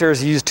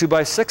downstairs he used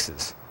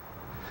 2x6s.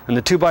 And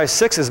the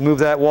 2x6s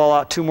moved that wall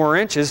out 2 more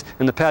inches,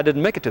 and the pad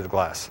didn't make it to the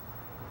glass.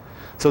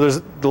 So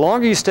the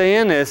longer you stay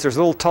in this, there's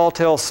little tall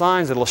tale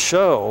signs that'll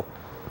show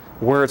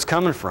where it's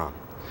coming from.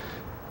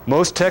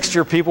 Most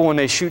texture people, when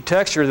they shoot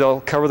texture,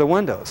 they'll cover the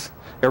windows.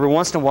 Every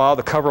once in a while,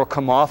 the cover will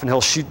come off, and he'll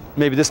shoot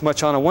maybe this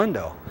much on a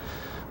window.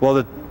 Well,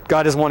 the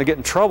guy doesn't want to get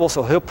in trouble,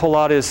 so he'll pull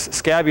out his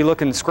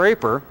scabby-looking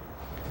scraper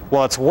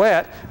while it's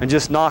wet and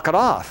just knock it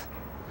off.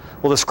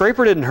 Well, the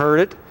scraper didn't hurt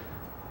it,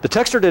 the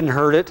texture didn't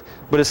hurt it,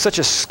 but it's such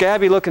a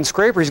scabby-looking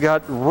scraper, he's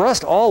got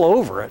rust all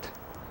over it.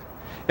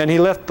 And he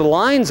left the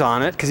lines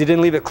on it because he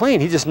didn't leave it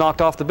clean. He just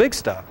knocked off the big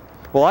stuff.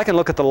 Well, I can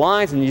look at the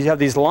lines, and you have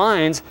these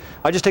lines.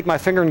 I just take my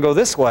finger and go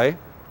this way,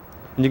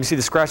 and you can see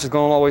the scratches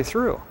going all the way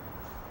through.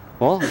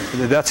 Well,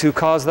 that's who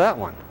caused that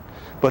one.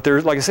 But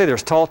there's, like I say,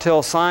 there's tall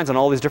tale signs on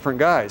all these different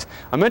guys.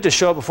 I meant to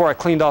show it before I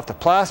cleaned off the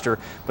plaster,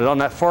 but on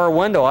that far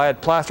window, I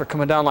had plaster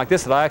coming down like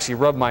this that I actually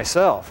rubbed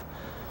myself.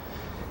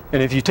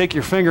 And if you take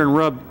your finger and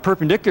rub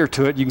perpendicular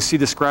to it, you can see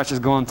the scratches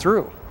going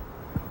through.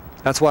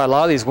 That's why a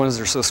lot of these windows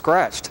are so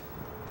scratched,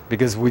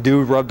 because we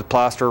do rub the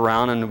plaster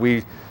around, and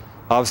we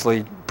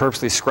obviously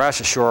purposely scratch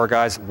to show our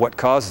guys what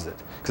causes it.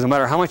 Because no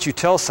matter how much you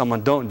tell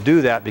someone, don't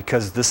do that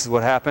because this is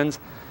what happens,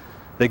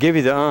 they give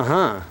you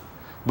the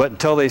but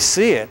until they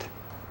see it,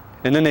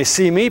 and then they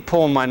see me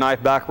pulling my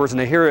knife backwards and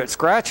they hear it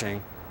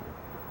scratching,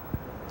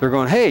 they're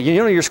going, hey, you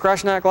know you're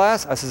scratching that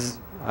glass? I says,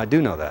 I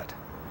do know that.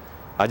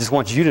 I just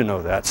want you to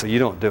know that so you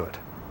don't do it.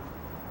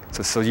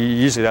 So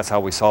usually that's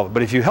how we solve it.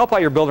 But if you help out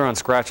your builder on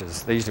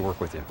scratches, they usually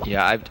work with you.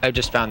 Yeah, I've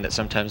just found that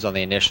sometimes on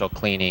the initial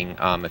cleaning,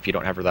 if you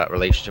don't have that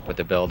relationship with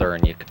the builder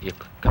and you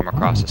come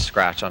across a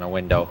scratch on a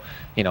window,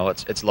 you know,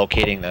 it's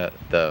locating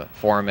the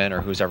foreman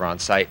or who's ever on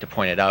site to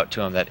point it out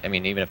to him that, I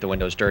mean, even if the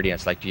window's dirty,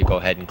 it's like, do you go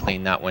ahead and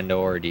clean that window,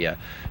 or do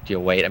you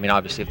wait? I mean,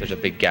 obviously if there's a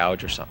big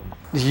gouge or something.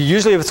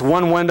 Usually if it's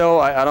one window,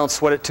 I don't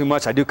sweat it too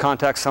much. I do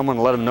contact someone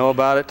and let them know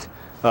about it.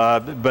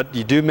 But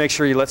you do make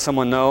sure you let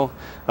someone know.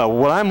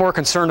 What I'm more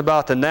concerned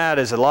about than that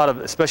is a lot of,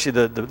 especially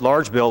the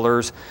large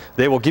builders,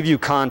 they will give you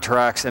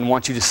contracts and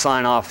want you to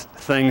sign off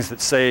things that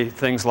say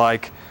things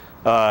like,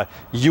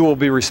 you will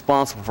be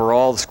responsible for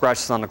all the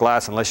scratches on the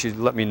glass unless you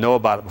let me know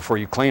about it before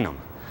you clean them.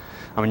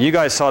 I mean, you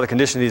guys saw the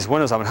condition of these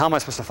windows. I mean, how am I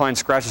supposed to find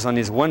scratches on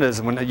these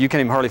windows when you can't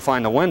even hardly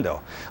find the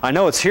window? I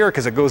know it's here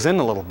because it goes in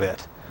a little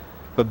bit,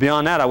 but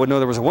beyond that, I wouldn't know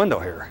there was a window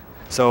here.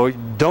 So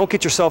don't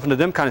get yourself into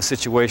them kind of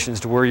situations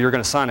to where you're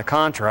going to sign a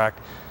contract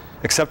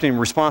accepting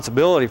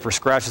responsibility for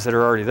scratches that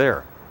are already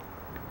there,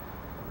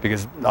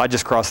 because I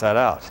just crossed that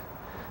out.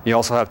 You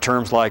also have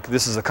terms like,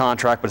 this is a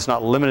contract, but it's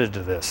not limited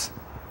to this.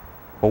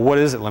 Well, what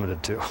is it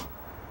limited to?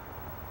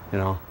 You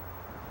know?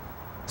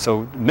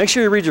 So make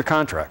sure you read your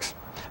contracts.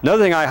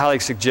 Another thing I highly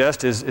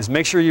suggest is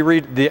make sure you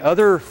read the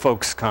other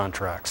folks'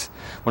 contracts.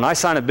 When I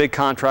sign a big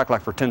contract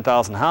like for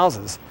 10,000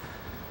 houses,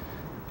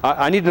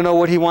 I need to know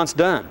what he wants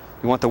done.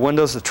 You want the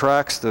windows, the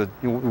tracks,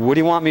 what do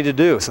you want me to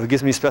do? So it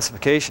gives me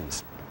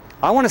specifications.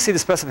 I want to see the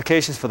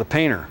specifications for the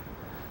painter,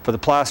 for the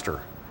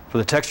plaster, for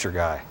the texture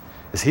guy.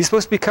 Is he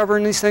supposed to be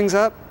covering these things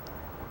up?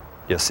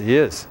 Yes, he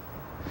is.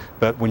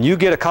 But when you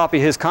get a copy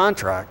of his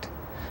contract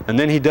and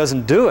then he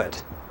doesn't do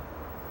it,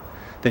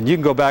 then you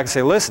can go back and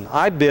say, listen,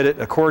 I bid it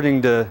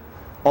according to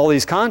all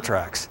these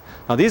contracts.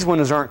 Now these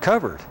windows aren't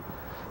covered.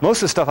 Most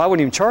of the stuff I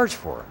wouldn't even charge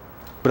for.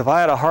 But if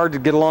I had a hard to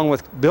get along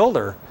with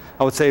builder,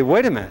 I would say,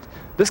 wait a minute,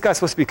 this guy's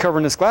supposed to be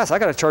covering this glass. I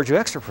got to charge you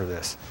extra for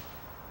this.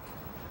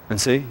 And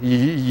see,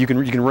 you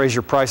can raise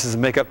your prices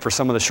and make up for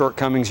some of the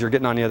shortcomings you're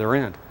getting on the other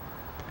end.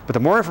 But the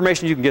more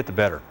information you can get, the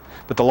better.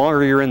 But the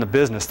longer you're in the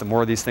business, the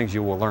more of these things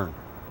you will learn.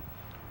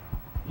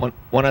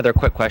 One other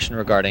quick question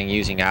regarding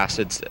using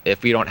acids.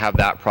 If we don't have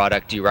that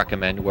product, do you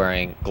recommend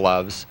wearing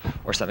gloves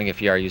or something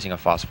if you are using a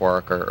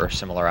phosphoric or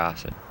similar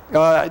acid?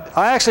 I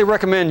actually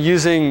recommend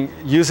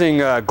using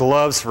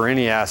gloves for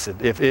any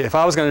acid. If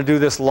I was going to do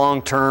this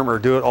long term or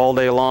do it all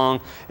day long,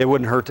 it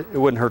wouldn't hurt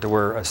to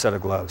wear a set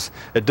of gloves.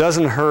 It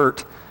doesn't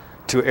hurt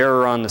to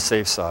err on the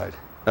safe side,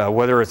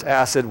 whether it's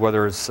acid,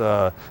 whether it's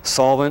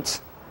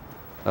solvents.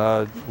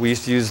 We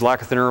used to use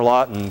lacquer thinner a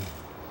lot, and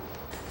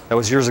that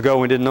was years ago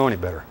when we didn't know any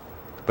better.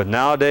 But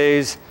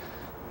nowadays,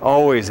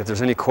 always, if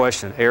there's any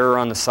question, err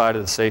on the side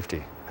of the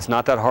safety. It's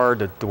not that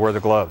hard to wear the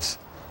gloves,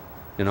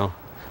 you know.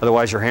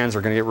 Otherwise, your hands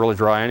are going to get really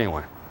dry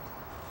anyway.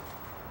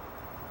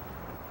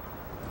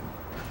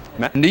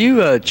 And do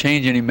you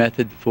change any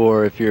method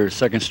for if you're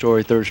second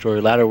story, third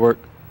story ladder work?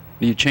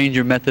 Do you change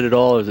your method at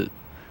all, or is it?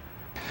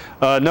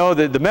 No,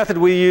 the method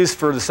we use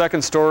for the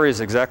second story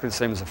is exactly the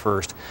same as the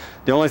first.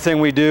 The only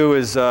thing we do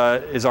is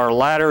our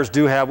ladders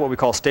do have what we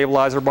call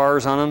stabilizer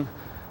bars on them.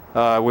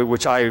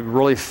 Which I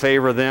really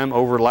favor them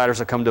over ladders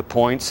that come to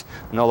points.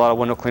 I know a lot of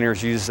window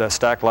cleaners use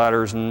stacked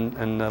ladders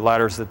and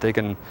ladders that they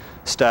can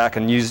stack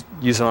and use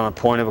it on a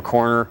point of a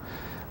corner.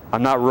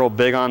 I'm not real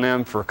big on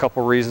them for a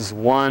couple reasons.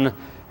 One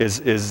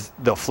is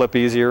they'll flip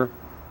easier,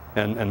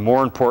 and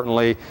more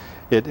importantly,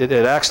 it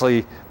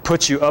actually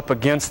puts you up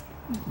against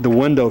the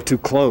window too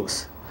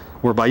close.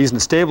 Where by using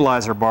the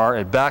stabilizer bar,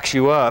 it backs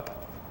you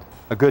up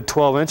a good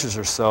 12 inches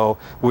or so,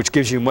 which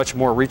gives you much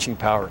more reaching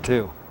power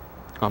too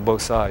on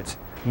both sides.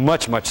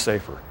 Much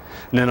safer.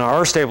 And then on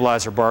our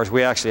stabilizer bars,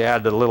 we actually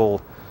added a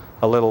little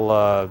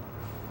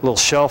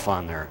shelf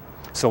on there.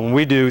 So when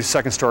we do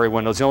second story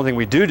windows, the only thing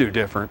we do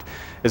different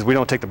is we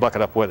don't take the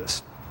bucket up with us.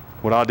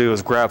 What I'll do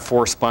is grab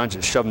 4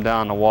 sponges, shove them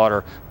down in the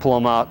water, pull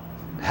them out,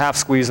 half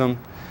squeeze them,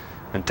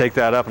 and take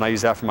that up, and I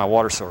use that for my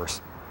water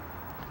source.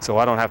 So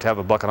I don't have to have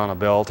a bucket on a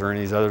belt or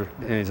any of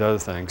these other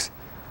things.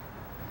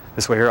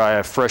 This way here I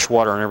have fresh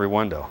water on every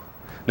window.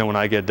 Then when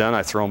I get done,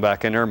 I throw them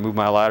back in there, move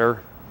my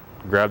ladder,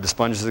 grab the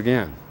sponges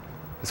again.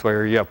 This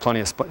way you have plenty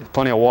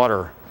of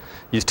water.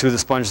 Use 2 of the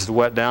sponges to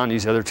wet down,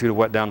 use the other 2 to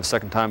wet down the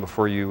second time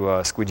before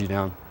you squeegee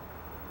down.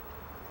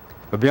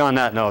 But beyond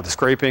that, no, the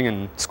scraping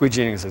and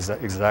squeegeeing is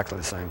exactly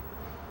the same.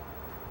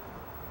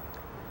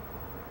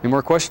 Any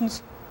more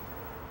questions?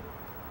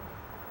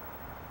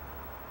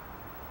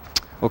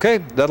 Okay,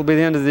 that'll be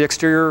the end of the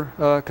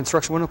exterior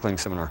construction window cleaning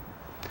seminar.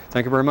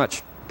 Thank you very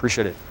much.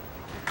 Appreciate it.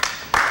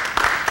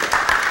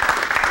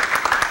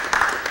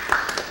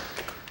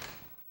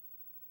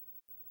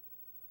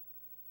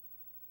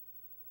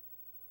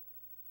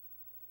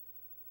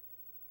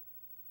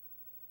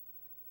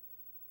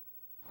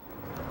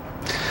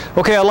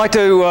 Okay, I'd like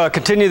to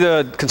continue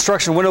the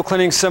construction window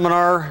cleaning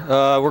seminar.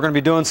 We're going to be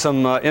doing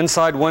some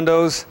inside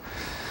windows.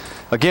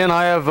 Again,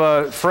 I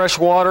have fresh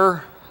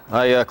water.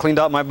 I cleaned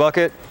out my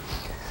bucket.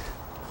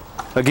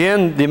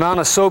 Again, the amount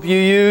of soap you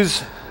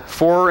use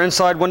for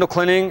inside window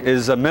cleaning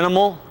is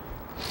minimal.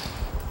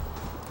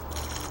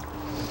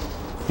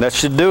 That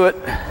should do it.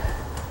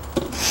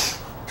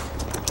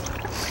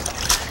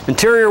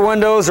 Interior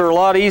windows are a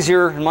lot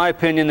easier, in my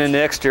opinion, than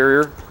the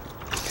exterior.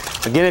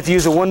 Again, if you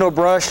use a window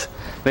brush,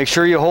 make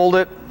sure you hold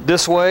it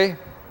this way,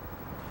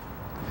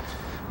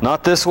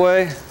 not this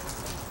way,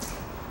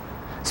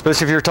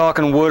 especially if you're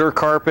talking wood or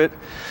carpet.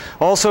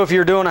 Also, if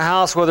you're doing a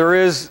house where there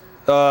is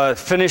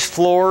finished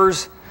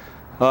floors,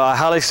 I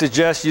highly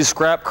suggest use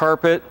scrap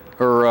carpet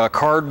or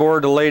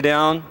cardboard to lay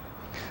down.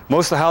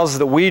 Most of the houses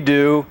that we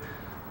do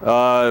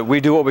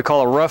what we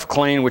call a rough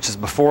clean, which is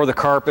before the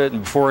carpet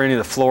and before any of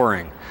the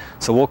flooring.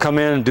 So we'll come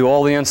in and do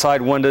all the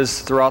inside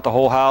windows throughout the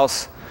whole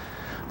house.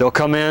 They'll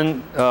come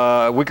in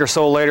a week or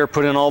so later,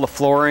 put in all the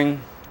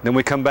flooring, then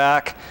we come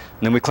back,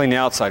 and then we clean the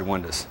outside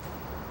windows.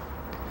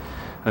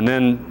 And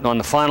then on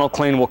the final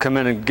clean, we'll come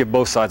in and give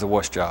both sides a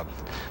wash job.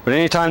 But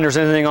anytime there's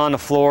anything on the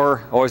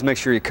floor, always make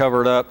sure you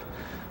cover it up.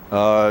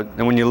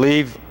 And when you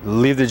leave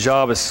the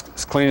job as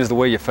clean as the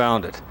way you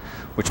found it,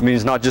 which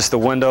means not just the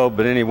window,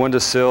 but any window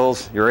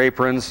sills, your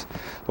aprons,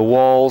 the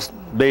walls,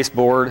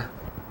 baseboard.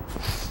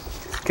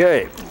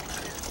 Okay.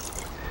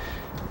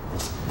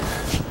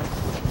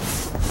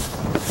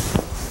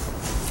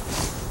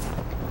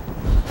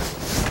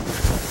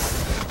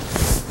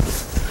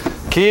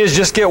 Key is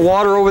just get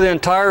water over the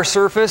entire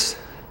surface.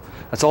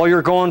 That's all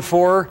you're going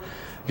for.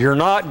 You're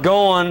not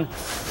going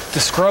to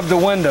scrub the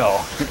window.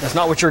 That's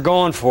not what you're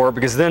going for,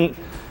 because then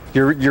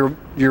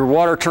your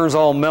water turns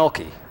all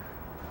milky.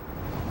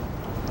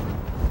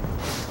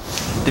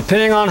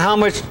 Depending on how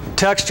much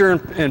texture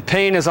and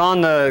paint is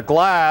on the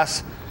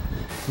glass,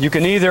 you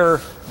can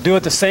either do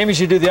it the same as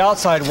you do the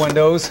outside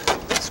windows,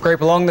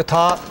 scrape along the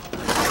top,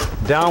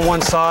 down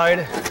one side,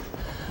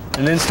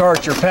 and then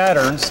start your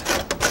patterns.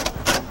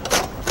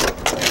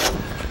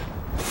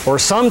 Or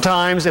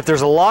sometimes, if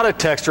there's a lot of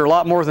texture, a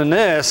lot more than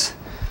this,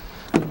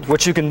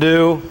 what you can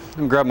do, let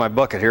me grab my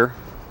bucket here.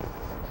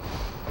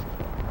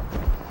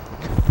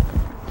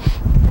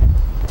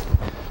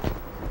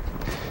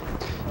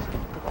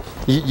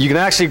 You can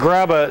actually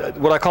grab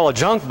what I call a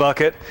junk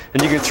bucket,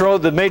 and you can throw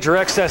the major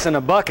excess in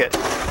a bucket.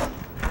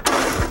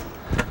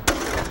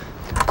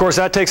 Of course,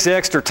 that takes the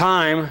extra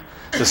time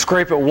to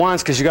scrape it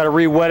once because you got to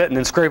re-wet it and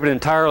then scrape it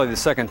entirely the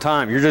second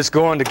time. You're just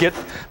going to get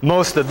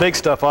most of the big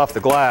stuff off the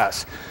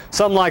glass.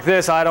 Something like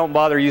this, I don't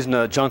bother using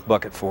a junk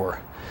bucket for.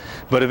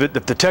 But if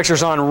the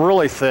texture's on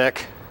really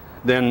thick,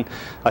 then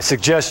I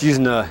suggest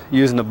using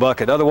a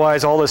bucket.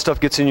 Otherwise, all this stuff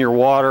gets in your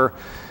water,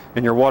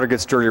 and your water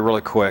gets dirty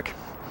really quick.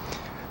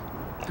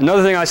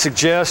 Another thing I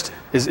suggest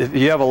is if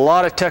you have a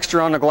lot of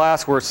texture on the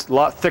glass where it's a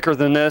lot thicker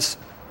than this,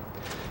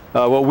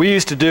 what we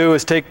used to do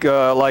is take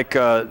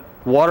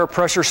water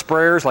pressure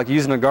sprayers like you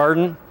use in a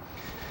garden.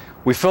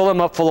 We fill them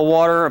up full of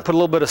water and put a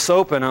little bit of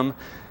soap in them,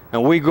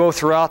 and we go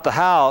throughout the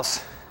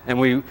house and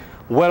we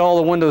wet all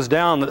the windows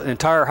down, the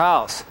entire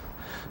house.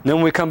 And then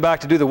when we come back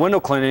to do the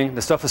window cleaning,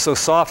 the stuff is so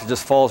soft it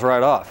just falls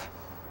right off.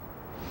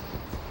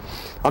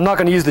 I'm not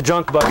going to use the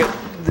junk bucket.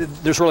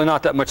 There's really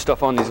not that much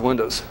stuff on these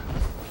windows.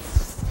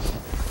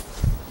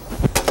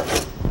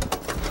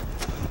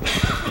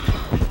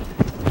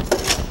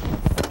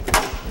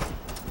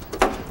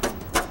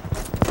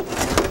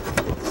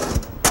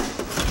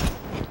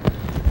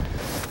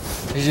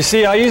 As you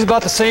see, I use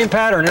about the same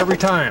pattern every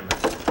time.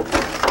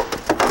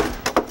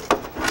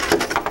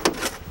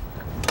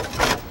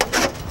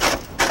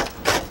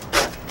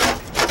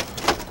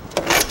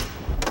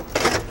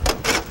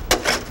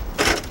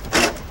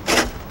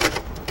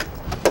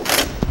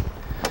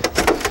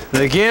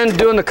 And again,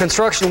 doing the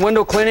construction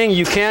window cleaning,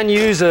 you can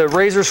use a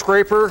razor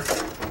scraper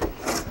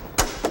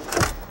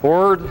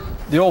or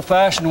the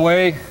old-fashioned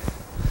way,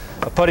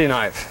 a putty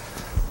knife.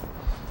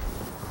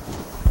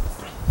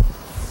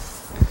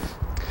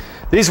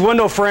 These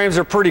window frames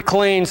are pretty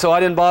clean, so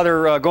I didn't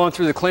bother going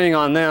through the cleaning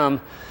on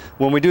them.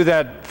 When we do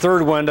that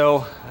third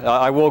window,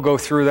 I will go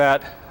through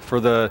that.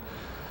 For the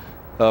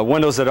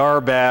windows that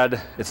are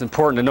bad, it's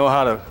important to know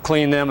how to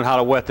clean them and how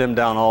to wet them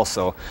down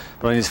also.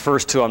 But on these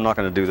first two, I'm not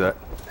going to do that.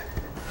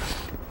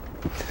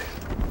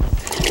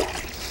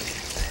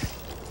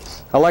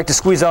 I like to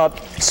squeeze out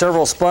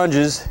several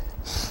sponges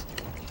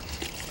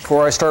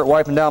before I start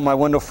wiping down my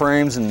window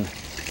frames and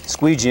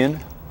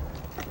squeegeeing.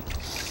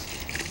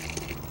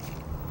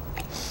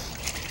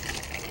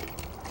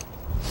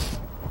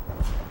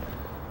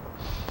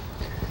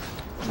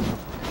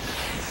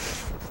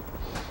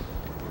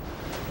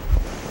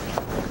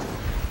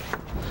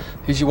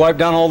 As you wipe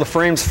down all the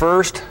frames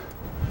first,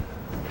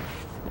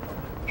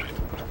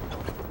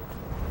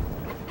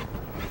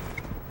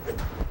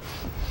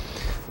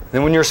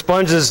 then when your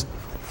sponge is,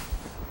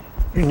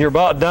 when you're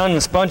about done and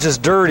the sponge is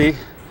dirty,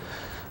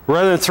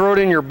 rather than throw it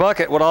in your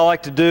bucket, what I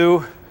like to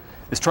do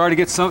is try to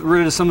get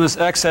rid of some of this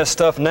excess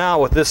stuff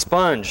now with this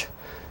sponge,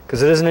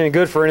 because it isn't any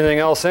good for anything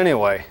else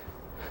anyway.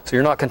 So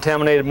you're not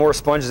contaminated more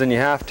sponges than you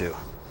have to.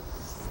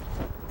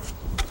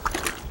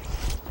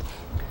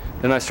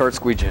 Then I start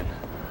squeegeeing.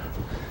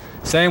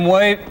 Same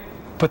way,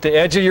 put the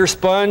edge of your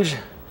sponge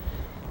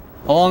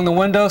along the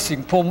window so you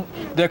can pull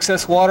the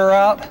excess water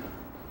out.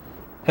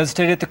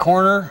 Hesitate at the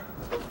corner.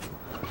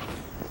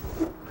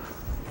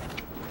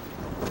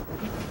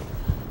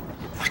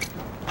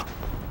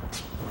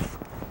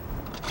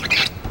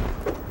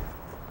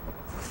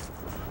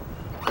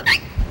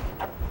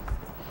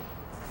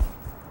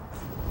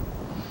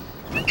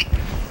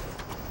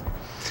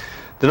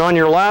 Then on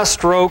your last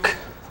stroke,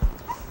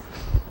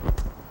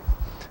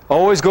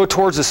 always go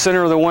towards the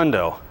center of the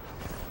window.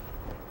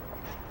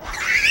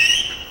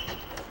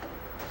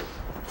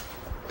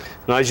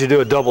 Now as you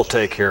do a double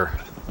take here.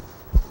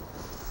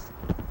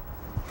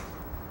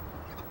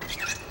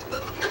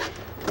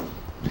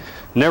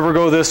 Never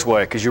go this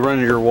way because you run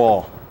into your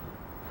wall.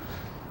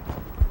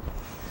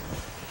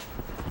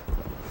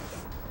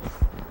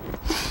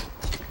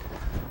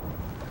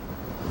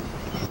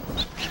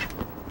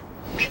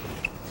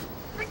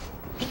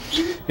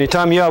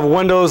 Anytime you have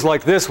windows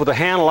like this with a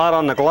handle out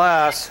on the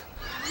glass,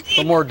 a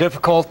little more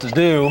difficult to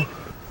do.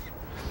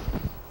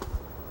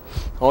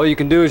 All you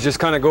can do is just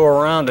kind of go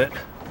around it.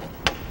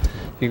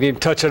 You can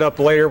even touch it up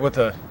later with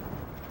a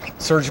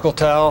surgical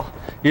towel.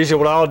 Usually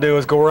what I'll do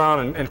is go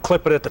around and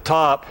clip it at the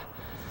top.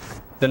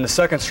 Then the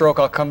second stroke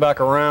I'll come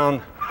back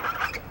around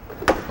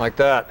like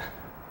that.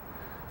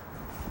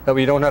 That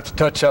way you don't have to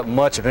touch up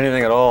much of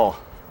anything at all.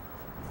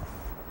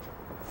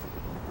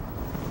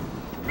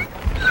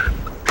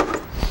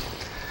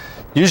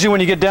 Usually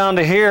when you get down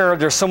to here,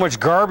 there's so much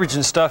garbage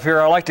and stuff here,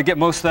 I like to get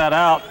most of that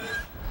out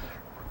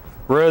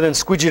rather than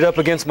squeegee it up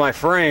against my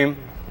frame.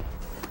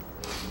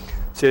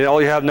 See, all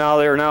you have now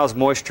is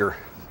moisture.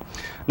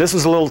 This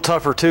is a little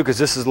tougher too because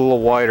this is a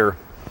little wider.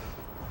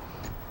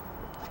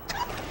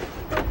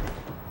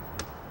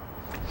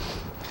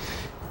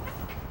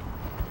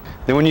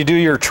 Then when you do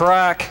your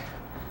track,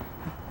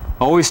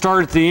 always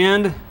start at the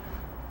end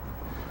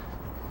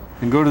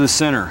and go to the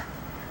center.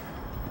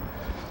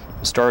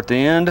 Start at the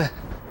end,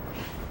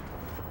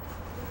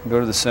 go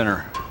to the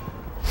center.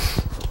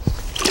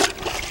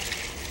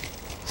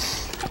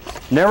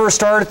 Never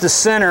start at the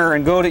center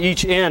and go to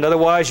each end,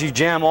 otherwise you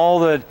jam all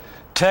the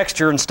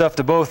texture and stuff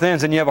to both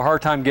ends and you have a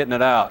hard time getting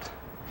it out.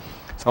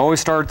 So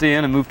always start at the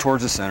end and move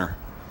towards the center.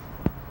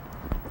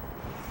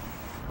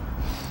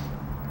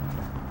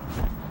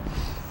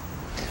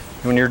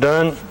 When you're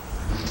done,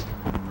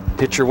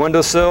 hit your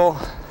windowsill.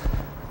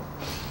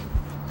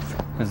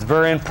 It's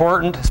very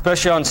important,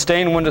 especially on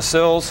stained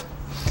windowsills.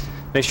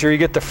 Make sure you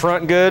get the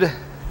front good.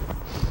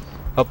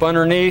 Up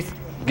underneath,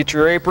 get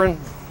your apron.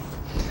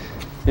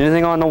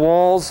 Anything on the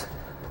walls,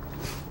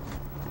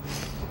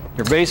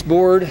 your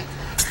baseboard.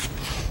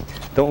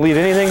 Don't leave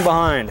anything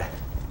behind.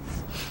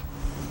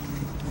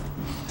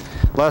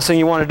 Last thing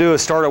you want to do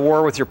is start a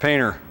war with your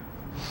painter.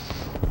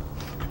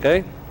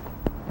 Okay?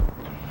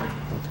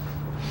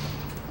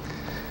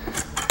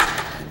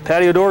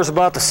 Patio door is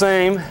about the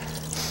same,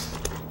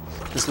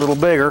 just a little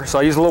bigger, so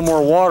I use a little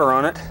more water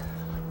on it.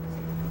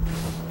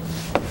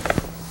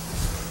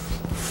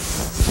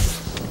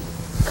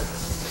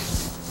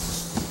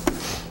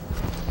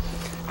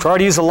 Try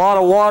to use a lot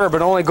of water,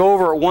 but only go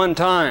over it one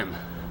time.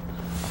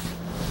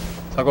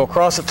 So I'll go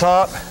across the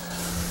top.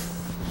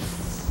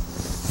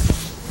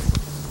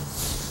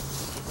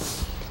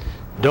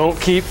 Don't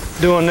keep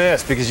doing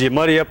this because you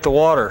muddy up the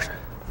water.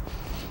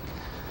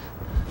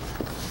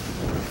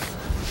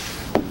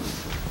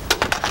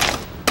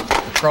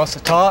 Across the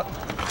top.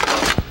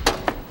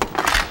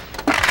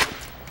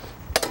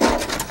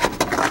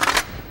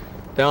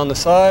 Down the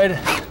side.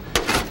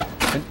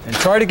 And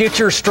try to get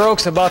your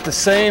strokes about the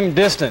same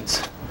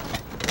distance.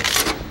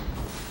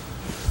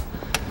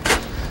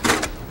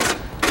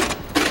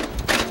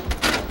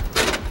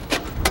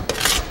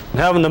 And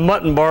having the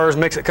mutton bars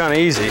makes it kind of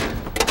easy.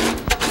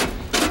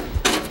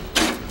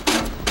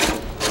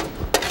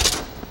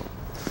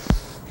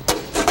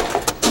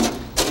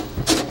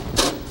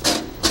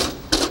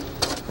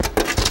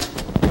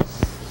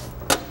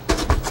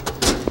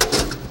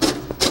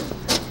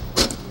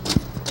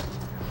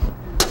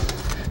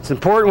 It's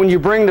important when you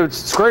bring the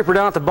scraper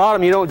down at the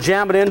bottom, you don't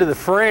jam it into the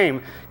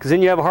frame, because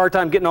then you have a hard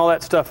time getting all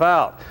that stuff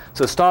out.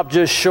 So stop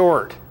just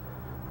short.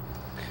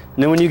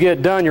 And then when you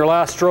get done, your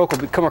last stroke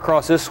will come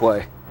across this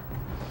way.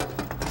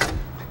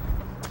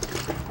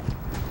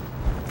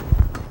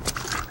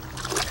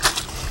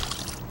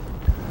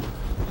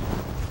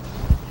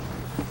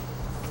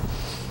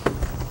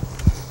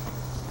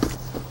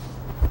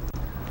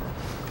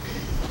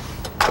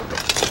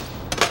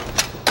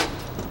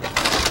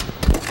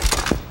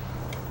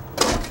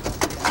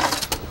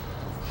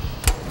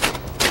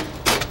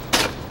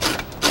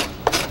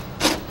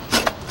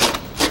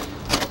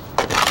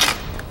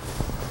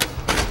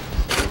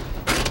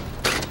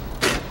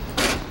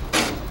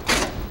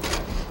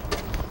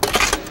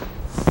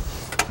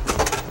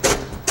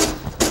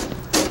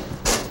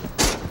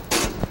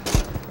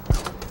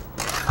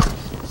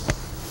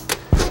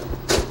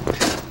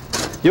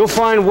 You'll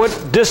find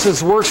what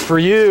distance works for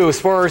you as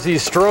far as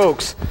these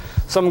strokes.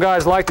 Some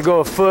guys like to go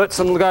a foot,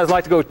 some guys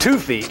like to go 2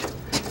 feet.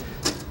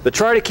 But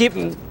try to keep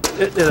them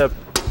at a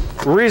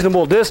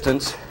reasonable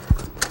distance,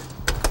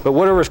 but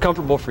whatever is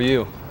comfortable for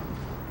you.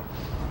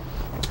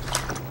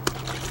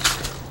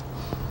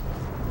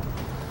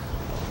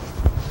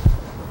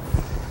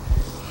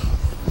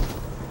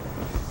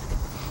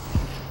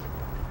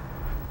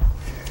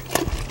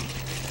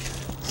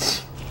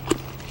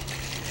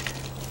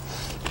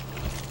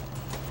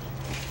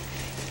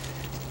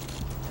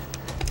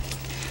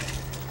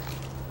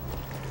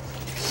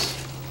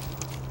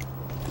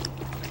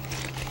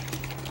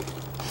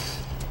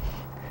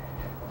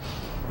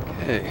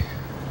 Okay.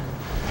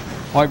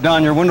 Wipe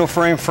down your window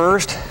frame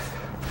first.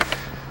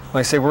 Like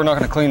I say, we're not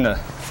going to clean the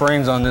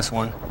frames on this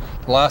one.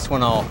 The last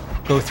one I'll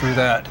go through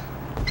that.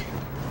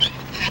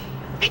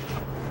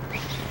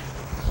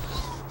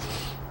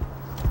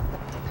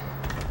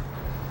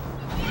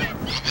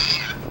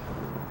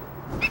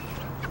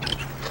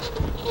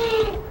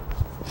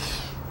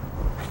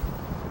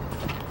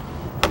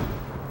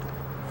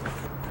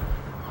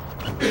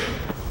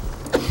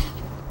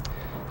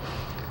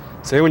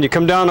 Say when you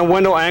come down the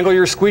window, angle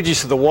your squeegee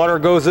so the water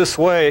goes this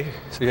way,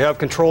 so you have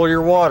control of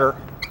your water.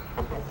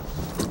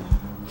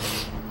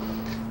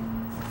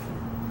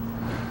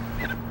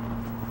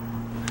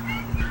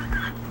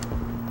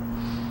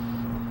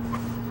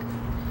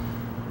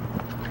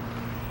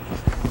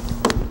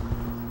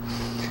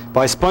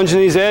 By sponging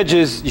these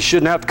edges, you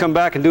shouldn't have to come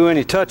back and do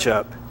any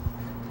touch-up.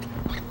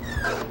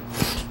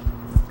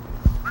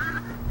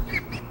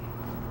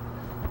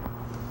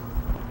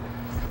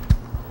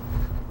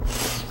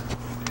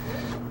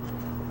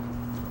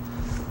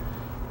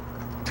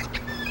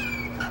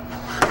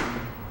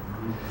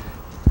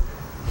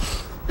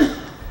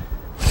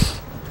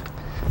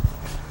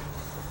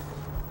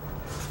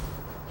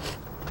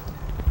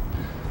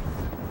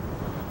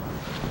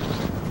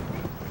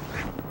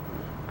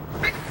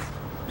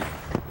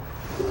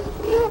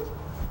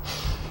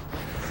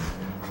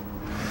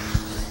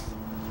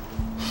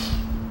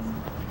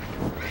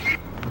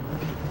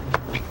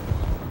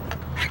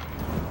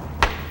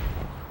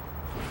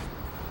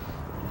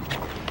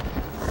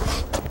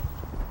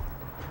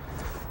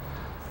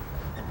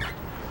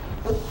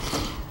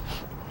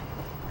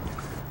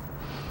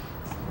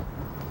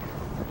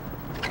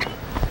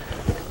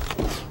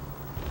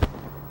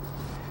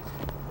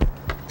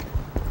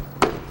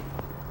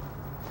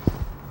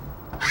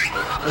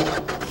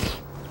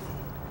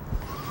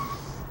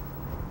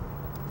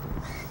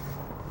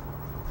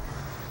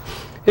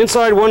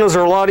 Inside windows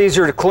are a lot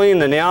easier to clean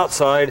than the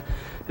outside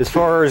as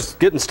far as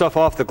getting stuff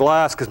off the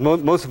glass, because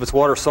most of it's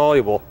water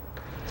soluble.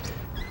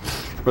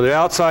 For the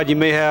outside, you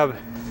may have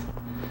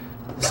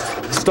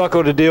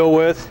stucco to deal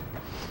with,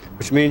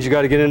 which means you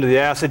got to get into the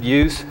acid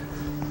use.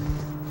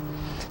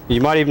 You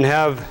might even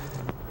have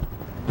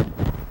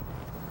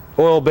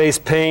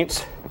oil-based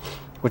paints,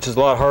 which is a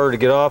lot harder to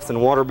get off than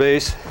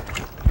water-based.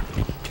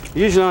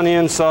 Usually on the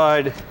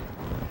inside,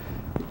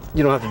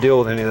 you don't have to deal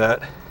with any of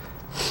that.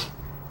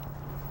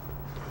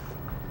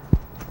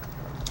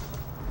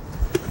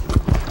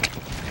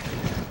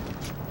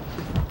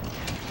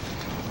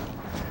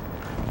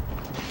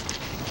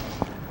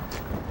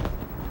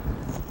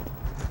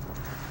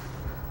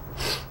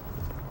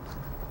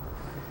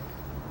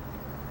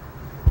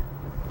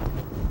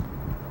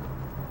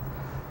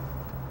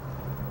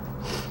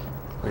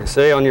 Like I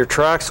say, on your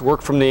tracks,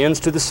 work from the ends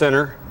to the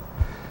center.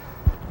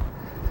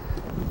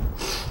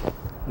 And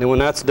then when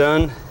that's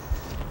done,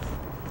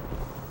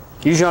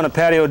 usually on the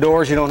patio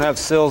doors you don't have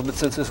sills, but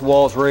since this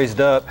wall is raised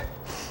up,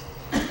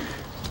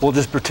 we'll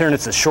just pretend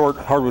it's a short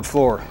hardwood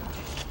floor.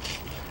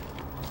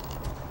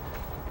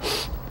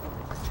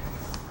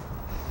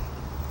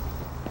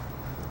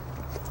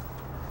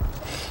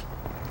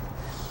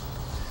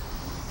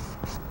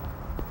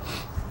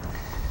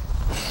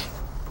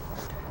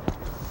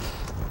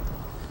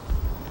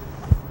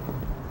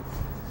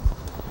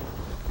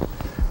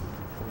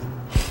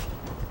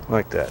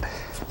 Like that.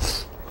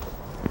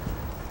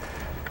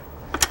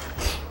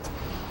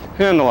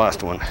 And the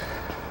last one.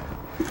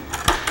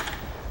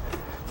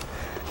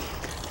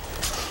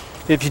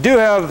 If you do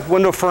have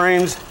window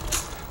frames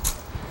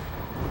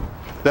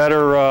that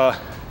are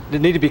that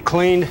need to be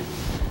cleaned,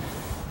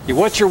 you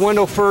wet your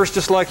window first,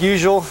 just like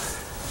usual.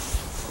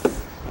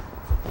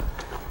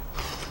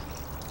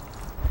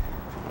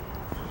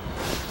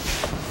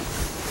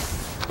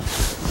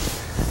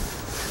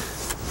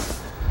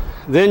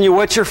 Then you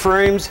wet your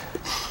frames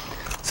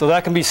so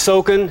that can be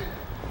soaking.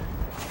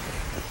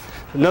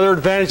 Another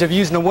advantage of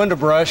using a window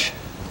brush,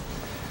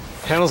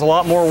 handles a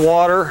lot more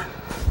water,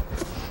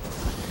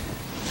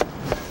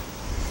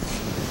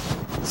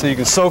 so you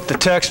can soak the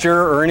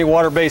texture or any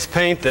water-based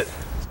paint that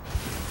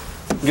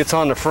gets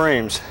on the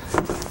frames.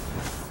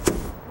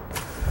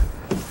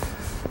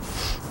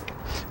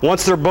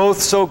 Once they're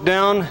both soaked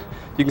down,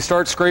 you can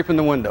start scraping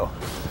the window.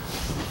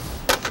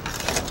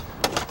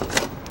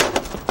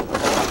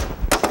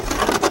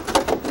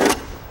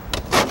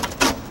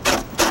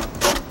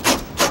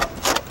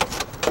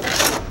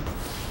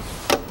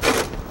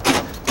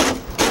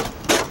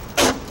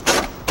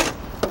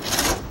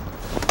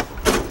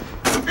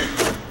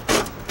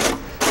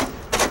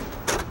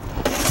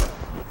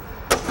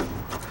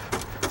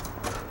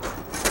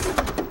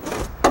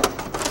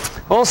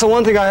 Also,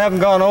 one thing I haven't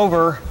gone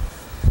over,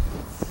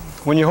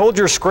 when you hold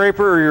your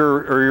scraper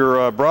or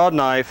your broad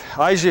knife,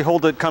 I usually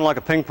hold it kind of like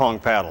a ping pong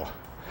paddle.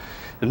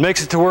 It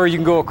makes it to where you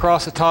can go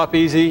across the top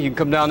easy, you can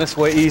come down this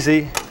way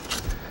easy.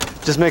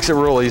 Just makes it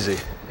real easy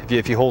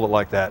if you hold it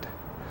like that.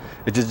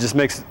 It just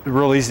makes it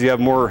real easy to have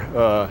more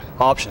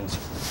options.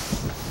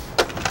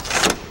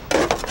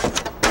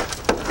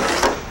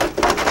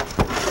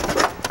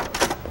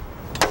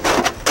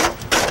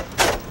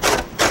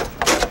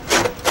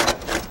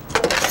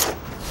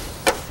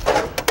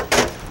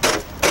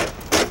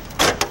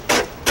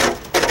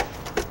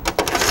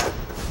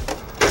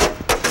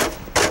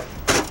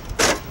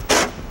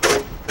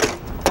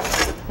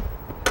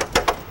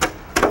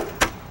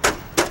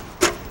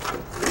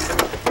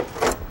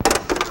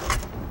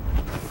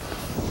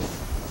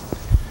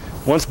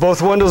 Once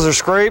both windows are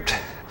scraped,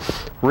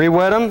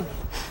 re-wet them,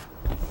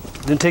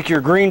 then take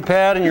your green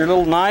pad and your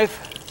little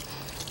knife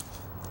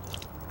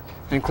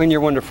and clean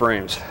your window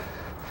frames.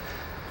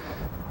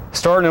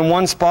 Starting in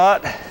one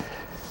spot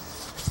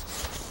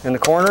in the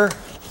corner.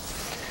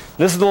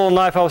 This is the little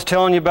knife I was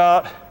telling you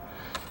about.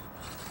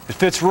 It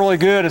fits really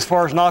good as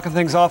far as knocking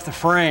things off the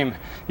frame.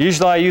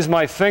 Usually I use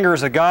my finger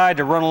as a guide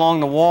to run along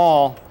the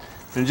wall,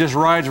 and it just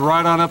rides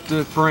right on up to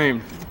the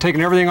frame, taking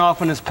everything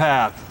off in its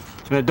path.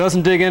 And it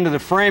doesn't dig into the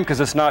frame because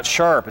it's not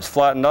sharp, it's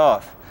flattened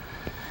off.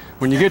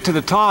 When you get to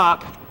the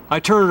top, I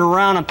turn it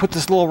around and put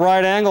this little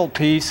right angle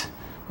piece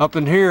up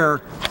in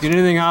here, get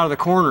anything out of the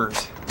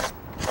corners.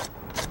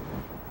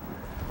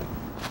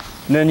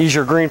 And then use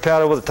your green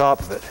pad over the top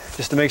of it,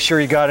 just to make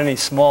sure you got any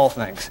small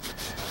things.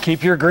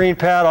 Keep your green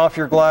pad off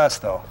your glass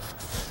though.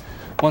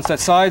 Once that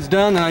side's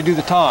done, then I do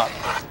the top.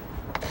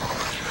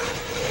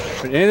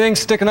 But anything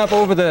sticking up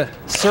over the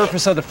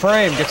surface of the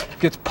frame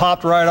gets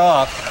popped right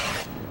off.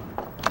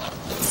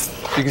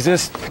 Because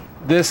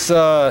this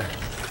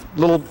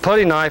little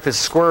putty knife is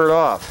squared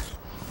off.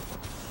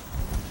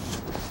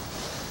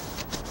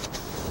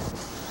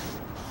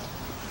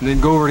 And then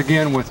go over it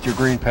again with your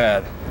green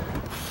pad.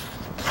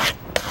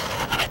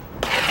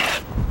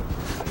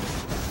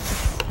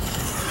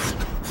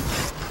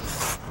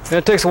 And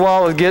it takes a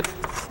while to get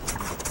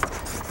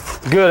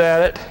good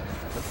at it,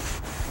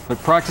 but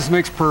practice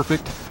makes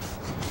perfect.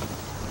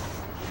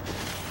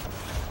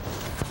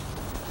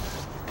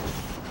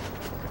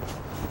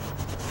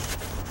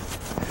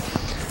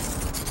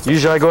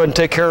 Usually I go ahead and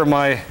take care of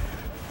my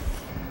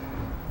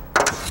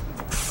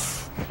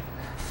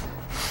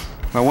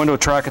window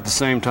track at the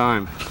same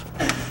time.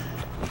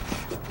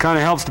 Kind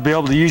of helps to be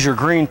able to use your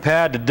green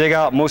pad to dig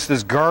out most of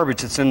this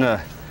garbage that's in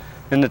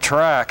the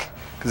track,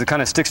 because it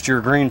kind of sticks to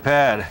your green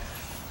pad,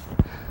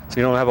 so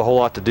you don't have a whole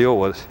lot to deal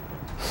with.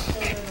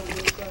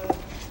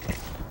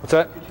 What's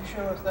that? Could you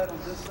show us that on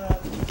this side?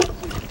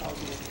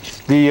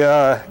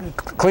 The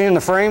cleaning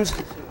the frames?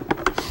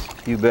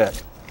 You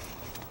bet.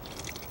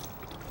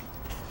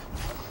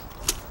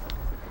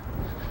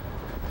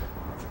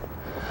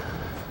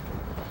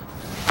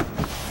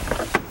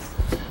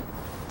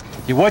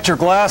 You wet your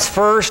glass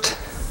first,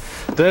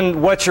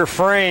 then wet your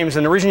frames,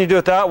 and the reason you do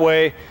it that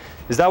way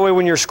is that way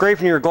when you're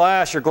scraping your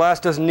glass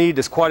doesn't need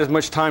quite as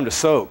much time to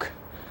soak.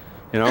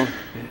 You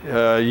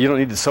know, you don't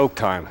need the soak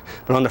time.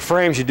 But on the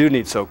frames, you do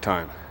need soak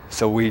time.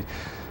 So we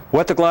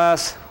wet the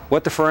glass,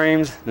 wet the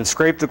frames, then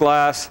scrape the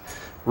glass,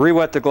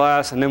 re-wet the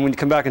glass, and then when you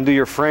come back and do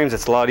your frames,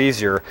 it's a lot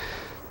easier.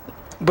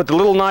 But the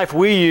little knife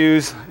we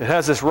use, it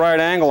has this right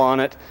angle on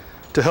it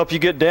to help you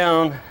get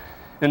down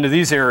into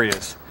these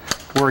areas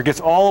where it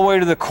gets all the way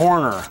to the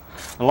corner.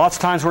 And lots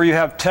of times where you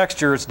have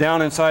texture, it's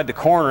down inside the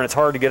corner and it's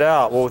hard to get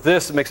out. Well, with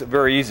this, it makes it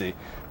very easy.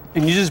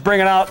 And you just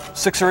bring it out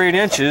 6 or 8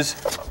 inches,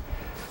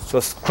 so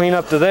it's clean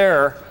up to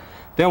there.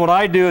 Then what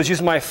I do is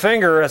use my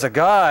finger as a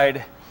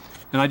guide,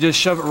 and I just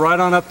shove it right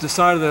on up the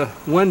side of the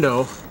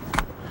window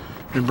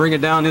and bring it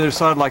down the other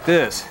side like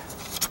this.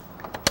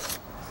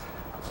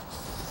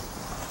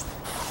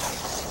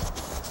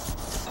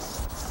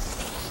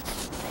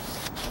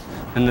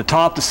 And the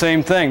top, the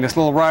same thing. This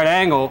little right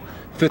angle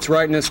fits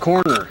right in this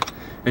corner.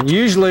 And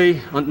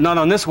usually, not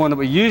on this one,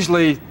 but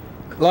usually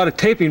a lot of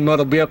taping mud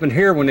will be up in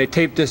here when they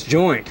tape this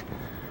joint.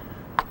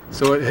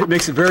 So it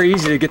makes it very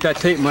easy to get that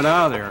tape mud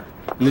out of there.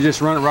 And you just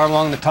run it right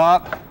along the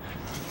top,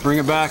 bring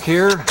it back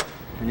here,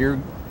 and you're,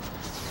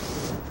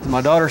 as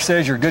my daughter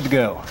says, you're good to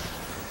go.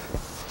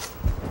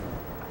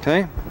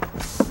 Okay?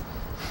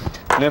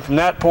 And then from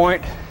that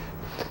point,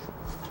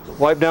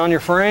 wipe down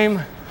your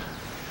frame.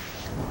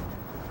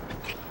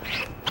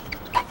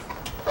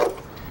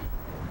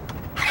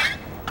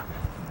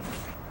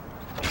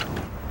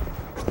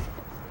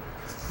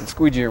 And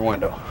squeegee your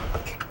window.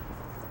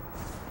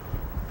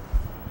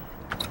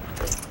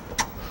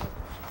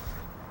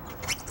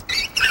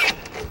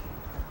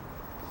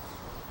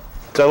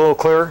 Is that a little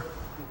clearer?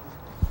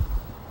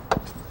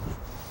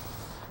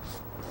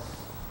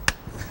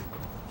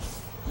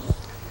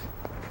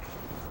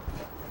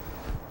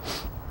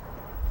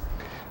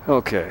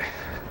 Okay,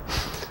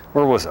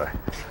 where was I?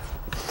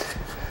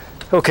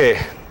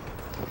 Okay,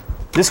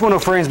 this window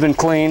frame's been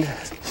cleaned.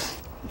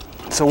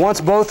 So once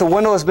both the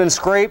window has been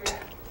scraped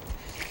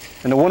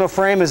and the window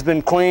frame has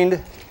been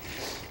cleaned,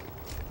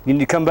 you need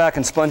to come back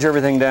and sponge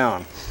everything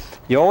down.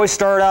 You always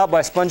start out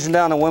by sponging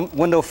down the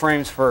window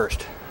frames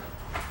first.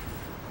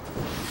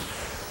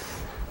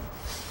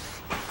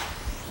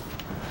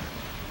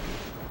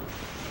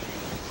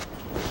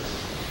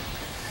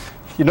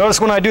 You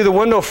notice when I do the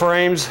window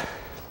frames,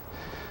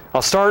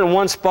 I'll start in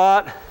one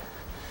spot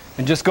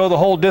and just go the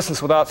whole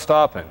distance without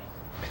stopping.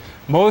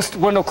 Most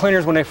window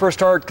cleaners, when they first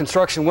start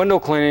construction window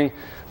cleaning,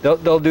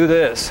 they'll do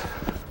this,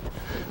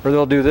 or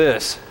they'll do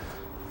this.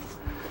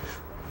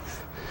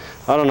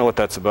 I don't know what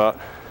that's about.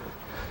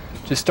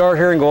 Just start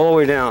here and go all the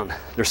way down.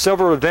 There's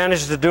several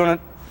advantages to doing it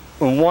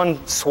in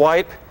one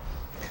swipe.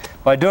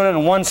 By doing it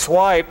in one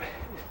swipe,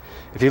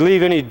 if you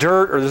leave any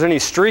dirt or there's any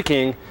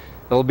streaking,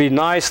 there'll be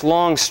nice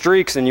long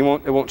streaks and it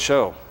won't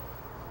show.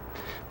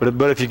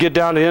 But if you get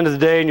down to the end of the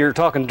day and you're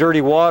talking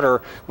dirty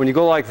water, when you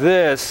go like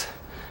this,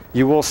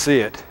 you will see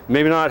it.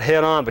 Maybe not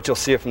head on, but you'll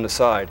see it from the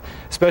side,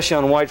 especially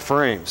on white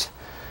frames.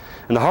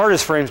 And the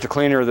hardest frames to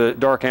clean are the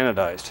dark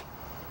anodized.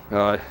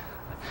 I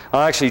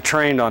actually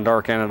trained on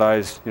dark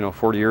anodized,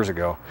 40 years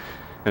ago.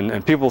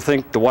 And people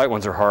think the white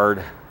ones are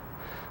hard.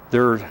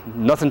 They're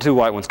nothing to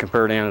white ones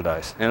compared to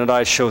anodized.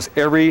 Anodized shows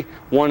every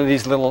one of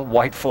these little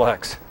white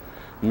flecks.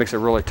 It makes it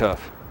really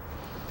tough.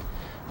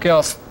 Okay,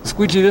 I'll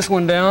squeegee this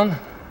one down.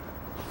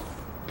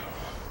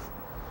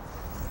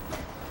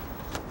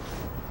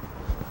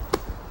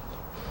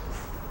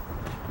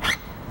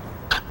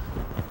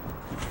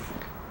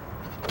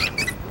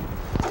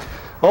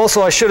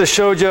 Also, I should have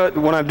showed you,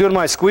 when I'm doing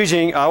my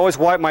squeegeeing, I always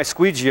wipe my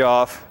squeegee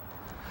off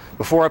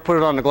before I put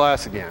it on the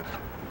glass again.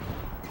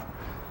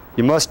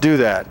 You must do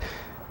that.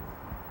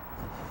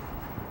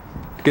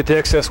 Get the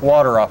excess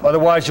water off.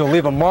 Otherwise, you'll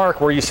leave a mark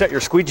where you set your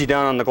squeegee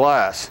down on the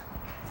glass.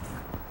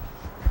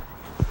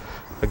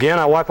 Again,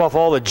 I wipe off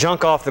all the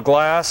junk off the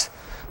glass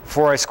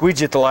before I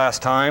squeegee it the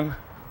last time.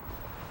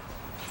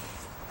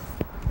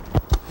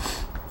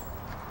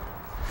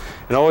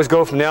 And always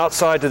go from the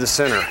outside to the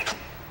center.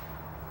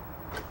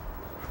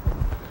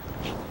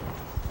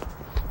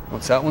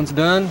 Once that one's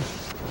done,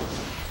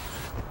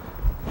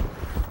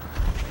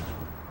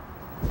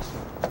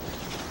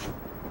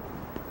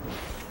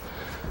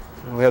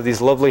 we have these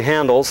lovely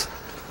handles.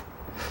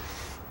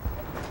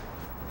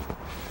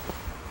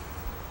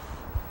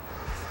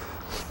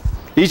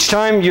 Each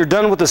time you're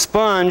done with the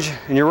sponge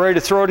and you're ready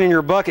to throw it in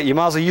your bucket, you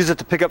might as well use it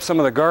to pick up some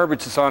of the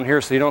garbage that's on here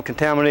so you don't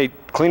contaminate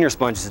cleaner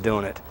sponges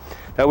doing it.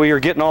 That way you're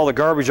getting all the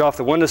garbage off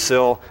the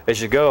windowsill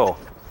as you go,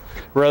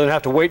 rather than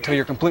have to wait till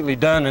you're completely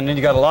done and then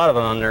you got a lot of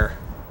it on there.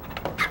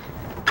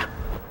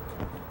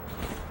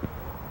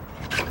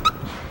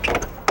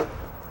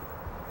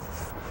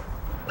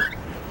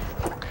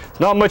 There's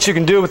not much you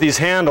can do with these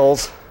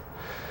handles.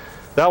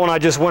 That one I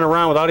just went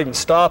around without even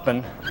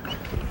stopping.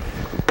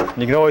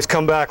 You can always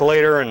come back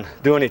later and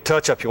do any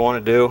touch-up you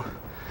want to do.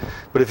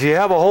 But if you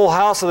have a whole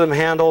house of them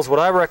handles, what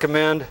I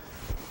recommend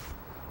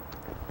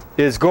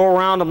is go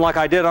around them like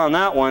I did on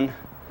that one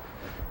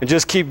and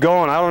just keep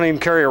going. I don't even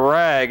carry a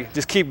rag.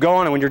 Just keep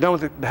going, and when you're done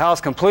with the house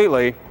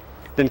completely,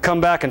 then come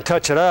back and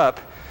touch it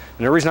up.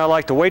 And the reason I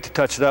like to wait to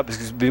touch it up is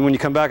because when you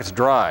come back it's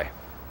dry.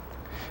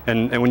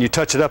 And when you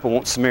touch it up it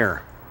won't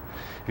smear.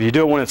 If you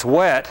do it when it's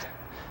wet,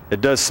 it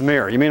does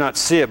smear. You may not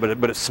see it,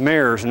 but it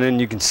smears, and then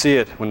you can see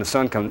it when the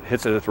sun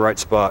hits it at the right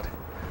spot.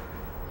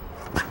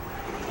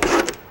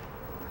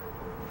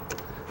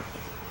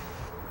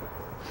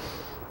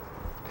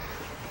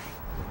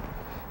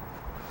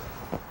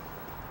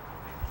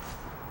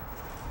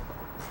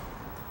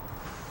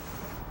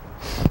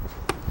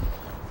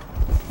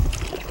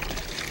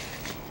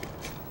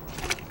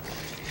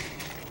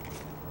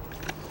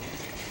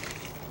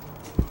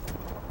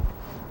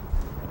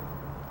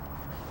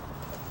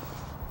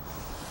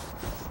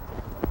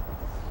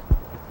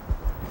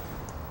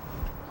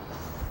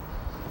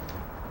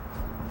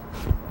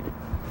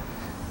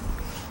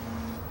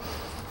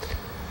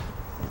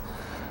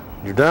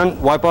 You're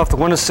done. Wipe off the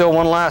windowsill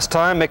one last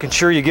time, making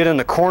sure you get in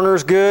the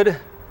corners good.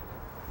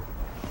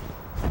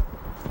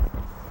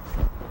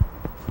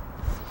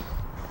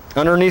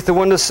 Underneath the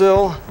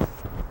windowsill,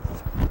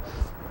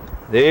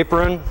 the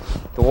apron,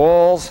 the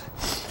walls.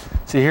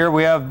 See here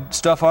we have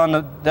stuff on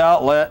the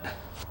outlet.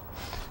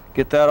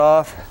 Get that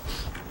off.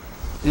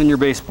 In your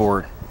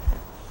baseboard.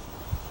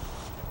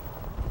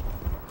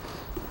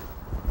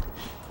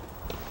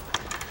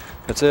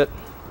 That's it.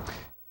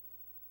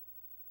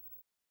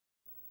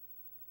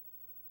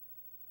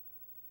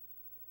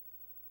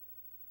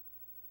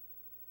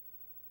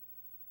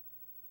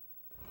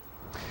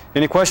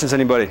 Any questions,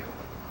 anybody?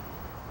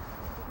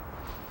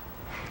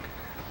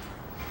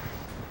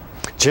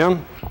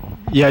 Jim?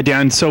 Yeah,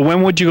 Dan, so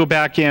when would you go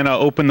back in,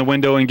 open the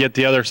window and get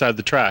the other side of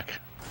the track?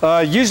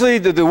 Usually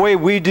the way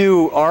we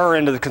do our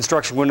end of the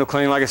construction window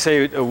cleaning, like I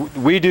say,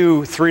 we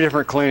do 3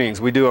 different cleanings.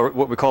 We do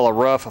what we call a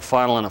rough, a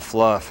final, and a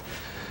fluff.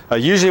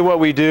 Usually what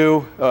we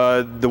do,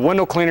 the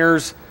window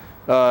cleaners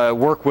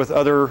work with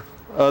other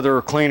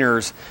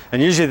cleaners,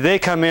 and usually they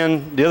come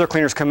in, the other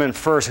cleaners come in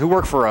first, who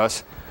work for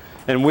us,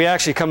 and we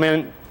actually come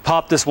in,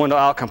 pop this window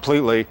out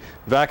completely,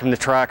 vacuum the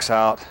tracks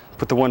out,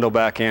 put the window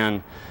back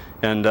in.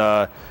 And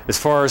as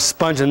far as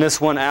sponging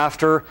this one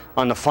after,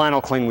 on the final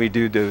clean we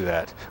do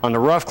that. On the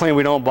rough clean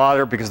we don't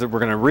bother because we're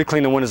going to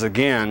re-clean the windows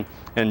again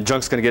and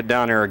junk's going to get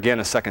down there again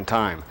a second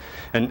time.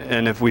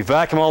 And if we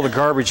vacuum all the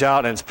garbage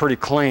out and it's pretty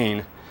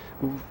clean,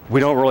 we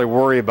don't really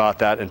worry about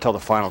that until the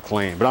final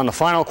clean. But on the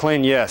final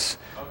clean, yes.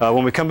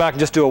 When we come back and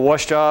just do a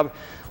wash job,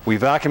 we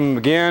vacuum them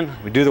again,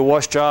 we do the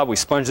wash job, we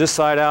sponge this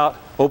side out,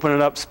 open it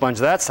up, sponge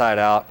that side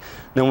out.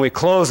 Then when we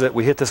close it,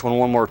 we hit this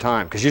one more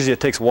time, because usually it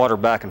takes water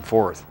back and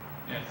forth.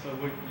 Yeah, so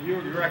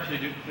you're actually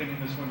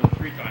cleaning this window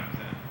 3 times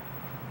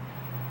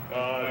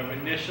then?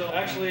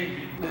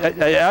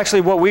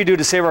 Actually, what we do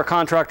to save our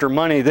contractor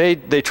money,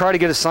 they try to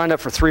get us signed up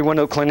for 3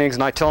 window cleanings,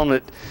 and I tell them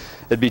that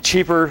it'd be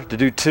cheaper to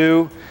do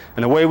 2.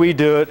 And the way we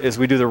do it is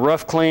we do the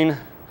rough clean,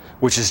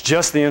 which is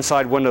just the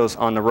inside windows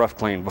on the rough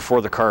clean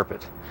before the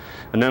carpet.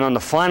 And then on the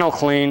final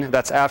clean,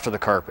 that's after the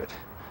carpet.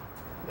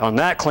 On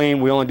that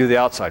clean, we only do the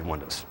outside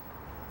windows.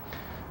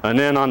 And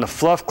then on the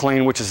fluff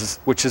clean, which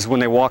is when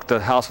they walk the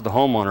house with the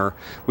homeowner,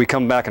 we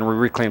come back and we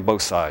re-clean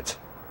both sides.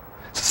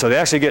 So they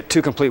actually get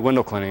 2 complete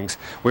window cleanings.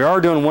 We are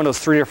doing windows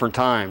 3 different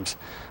times,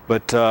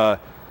 but a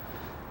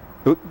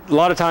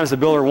lot of times the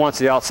builder wants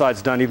the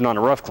outsides done even on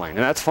a rough clean, and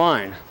that's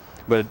fine.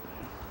 But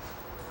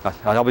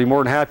I'll be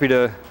more than happy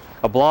to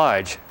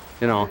oblige.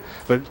 You know,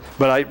 but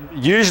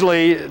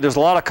usually there's a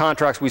lot of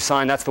contracts we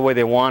sign, that's the way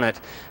they want it,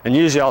 and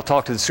usually I'll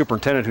talk to the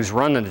superintendent who's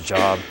running the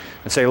job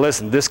and say,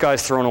 listen, this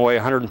guy's throwing away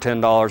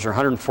 $110 or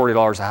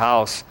 $140 a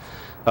house.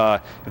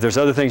 If there's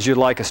other things you'd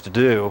like us to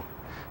do,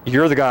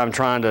 you're the guy I'm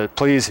trying to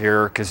please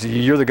here, because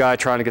you're the guy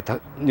trying to get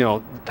the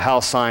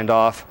house signed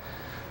off.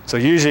 So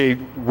usually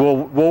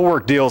we'll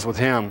work deals with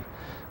him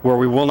where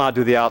we will not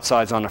do the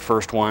outsides on the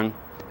first one,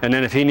 and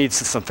then if he needs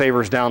some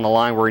favors down the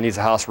line where he needs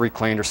a house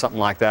recleaned or something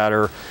like that,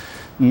 or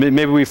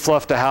maybe we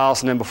fluffed the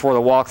house and then before the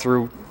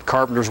walkthrough,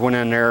 carpenters went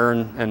in there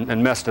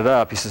and messed it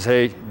up. He says,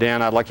 hey,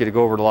 Dan, I'd like you to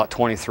go over to lot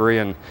 23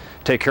 and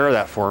take care of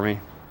that for me.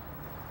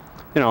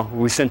 You know,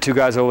 we send 2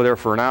 guys over there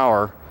for an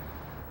hour,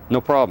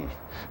 no problem.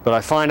 But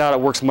I find out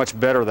it works much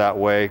better that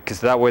way,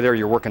 because that way there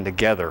you're working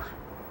together,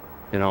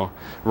 you know,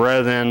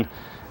 rather than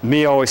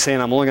me always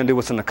saying I'm only going to do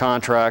what's in the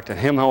contract and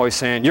him always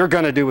saying you're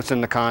going to do what's in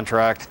the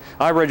contract.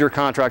 I read your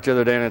contract the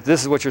other day and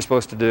this is what you're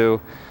supposed to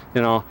do.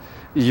 You know,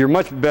 you're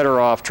much better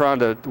off trying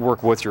to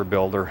work with your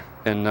builder.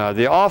 And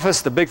the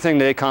office, the big thing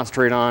they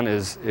concentrate on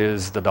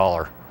is the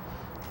dollar.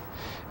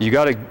 You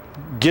got to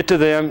get to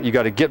them, you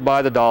got to get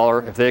by the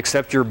dollar. If they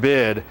accept your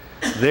bid,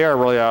 they are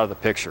really out of the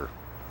picture.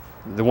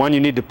 The one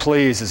you need to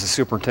please is the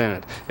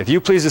superintendent. If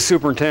you please the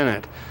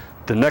superintendent,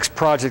 the next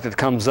project that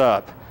comes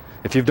up,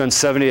 if you've done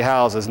 70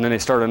 houses and then they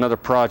start another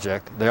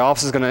project, the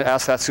office is going to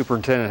ask that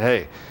superintendent,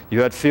 hey,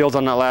 you had fields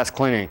on that last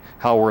cleaning,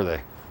 how were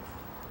they?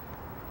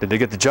 Did they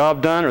get the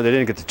job done or they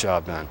didn't get the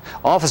job done?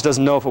 Office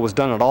doesn't know if it was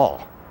done at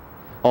all.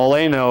 All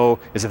they know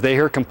is if they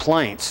hear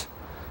complaints,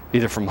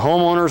 either from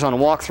homeowners on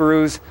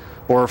walkthroughs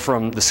or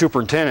from the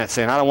superintendent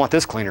saying, I don't want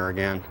this cleaner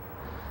again,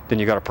 then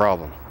you got a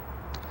problem.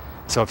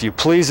 So if you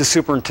please the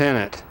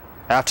superintendent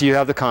after you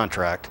have the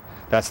contract,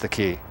 that's the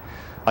key.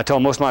 I tell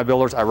most of my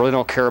builders, I really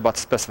don't care about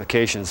the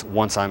specifications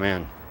once I'm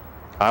in.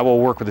 I will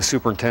work with the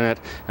superintendent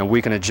and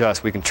we can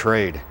adjust, we can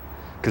trade,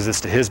 because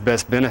it's to his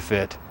best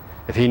benefit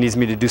if he needs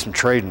me to do some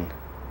trading.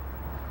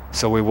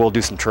 So we will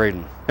do some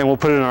trading. And we'll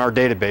put it in our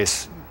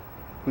database,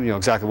 you know,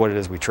 exactly what it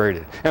is we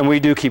traded. And we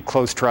do keep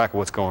close track of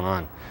what's going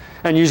on.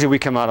 And usually we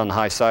come out on the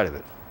high side of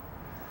it.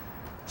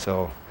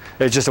 So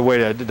it's just a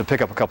way to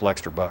pick up a couple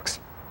extra bucks.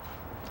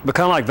 But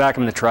kind of like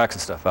vacuuming the tracks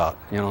and stuff out.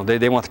 You know,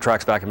 they want the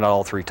tracks vacuumed out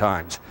all 3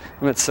 times.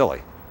 I mean, it's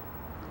silly.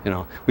 You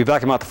know, we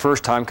vacuum out the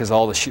first time because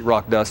all the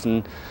sheetrock dust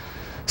and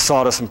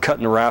sawdust and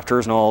cutting the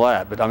rafters and all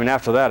that. But I mean,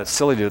 after that, it's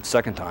silly to do it the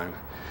second time.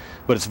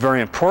 But it's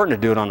very important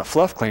to do it on the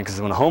fluff clean,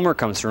 because when a homeowner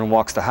comes through and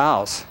walks the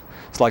house,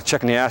 it's like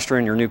checking the ashtray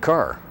in your new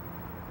car.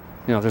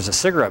 You know, if there's a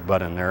cigarette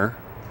butt in there,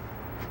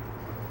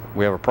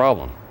 we have a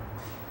problem.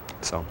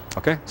 So,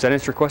 okay, does that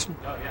answer your question?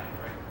 Oh, yeah,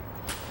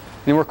 right.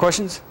 Any more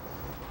questions?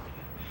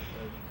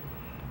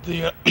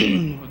 A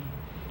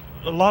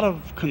lot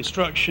of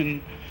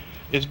construction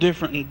is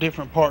different in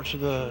different parts of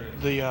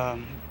the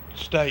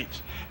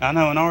states. I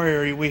know in our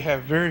area we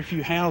have very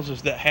few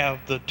houses that have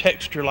the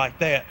texture like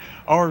that.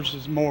 Ours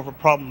is more of a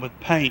problem with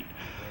paint.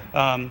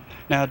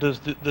 Now, does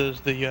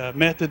the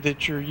method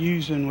that you're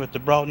using with the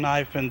broad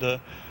knife and the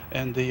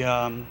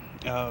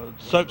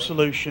soap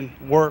solution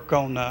work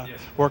on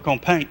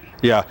paint?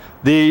 Yeah,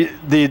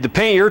 the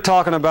paint you're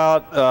talking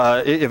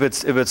about, if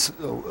it's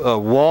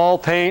wall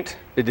paint,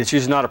 it's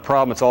usually not a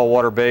problem. It's all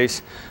water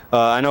based.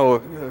 I know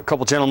a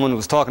couple gentlemen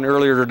was talking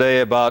earlier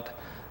today about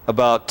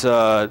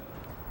a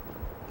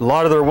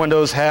lot of their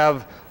windows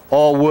have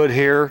all wood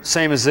here,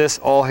 same as this,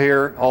 all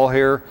here,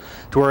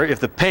 to where if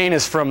the paint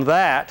is from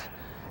that,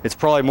 it's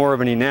probably more of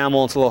an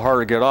enamel. It's a little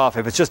harder to get off.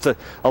 If it's just a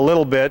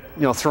little bit,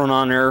 you know, thrown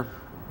on there,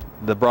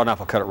 the broad knife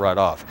will cut it right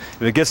off.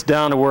 If it gets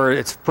down to where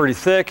it's pretty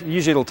thick,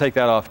 usually it'll take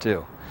that off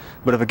too.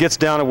 But if it gets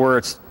down to where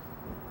it's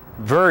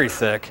very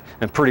thick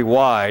and pretty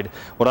wide,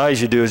 what I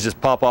usually do is just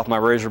pop off my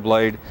razor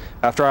blade.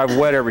 After I've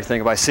wet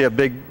everything, if I see a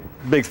big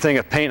thing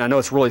of paint and I know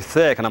it's really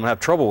thick and I'm gonna have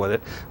trouble with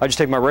it, I just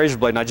take my razor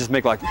blade and I just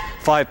make like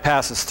 5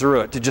 passes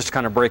through it to just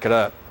kind of break it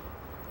up.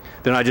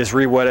 Then I just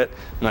re-wet it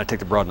and I take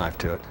the broad knife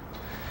to it.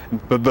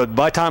 But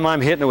by the time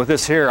I'm hitting it with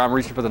this here, I'm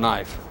reaching for the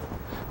knife.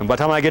 And by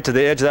the time I get to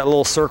the edge of that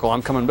little circle,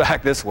 I'm coming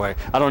back this way.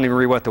 I don't even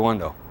re-wet the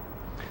window.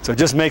 So it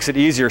just makes it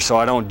easier so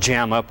I don't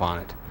jam up on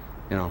it,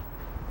 you know.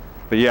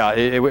 But yeah,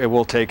 it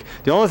will take.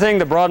 The only thing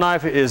the broad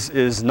knife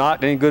is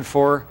not any good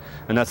for,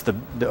 and that's the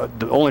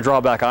only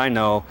drawback I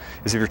know,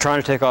 is if you're trying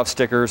to take off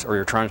stickers or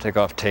you're trying to take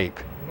off tape.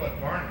 What,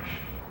 varnish?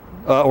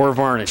 Or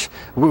varnish.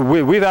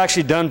 We've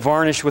actually done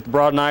varnish with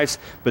broad knives,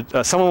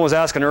 but someone was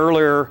asking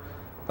earlier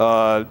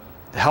how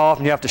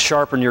often you have to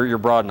sharpen your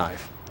broad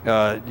knife.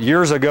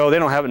 Years ago, they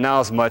don't have it now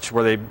as much,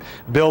 where they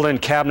build in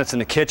cabinets in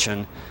the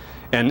kitchen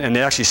and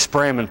they actually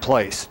spray them in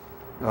place.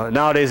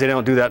 Nowadays they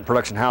don't do that in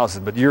production houses,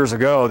 but years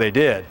ago they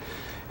did.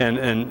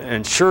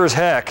 And sure as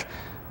heck,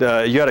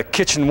 you had a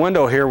kitchen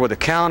window here with a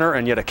counter,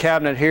 and you had a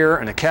cabinet here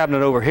and a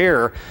cabinet over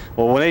here.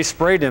 Well, when they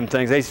sprayed them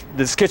things,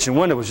 this kitchen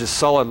window was just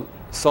solid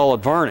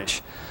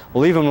varnish.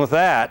 Well, even with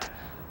that,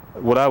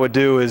 what I would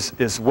do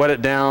is wet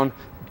it down,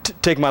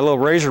 take my little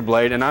razor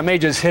blade, and I may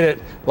just hit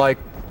it like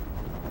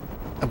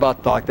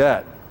about like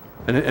that,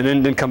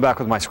 and then come back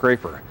with my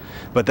scraper.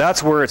 But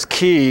that's where it's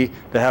key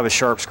to have a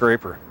sharp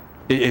scraper.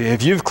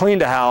 If you've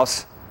cleaned a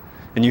house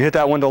and you hit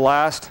that window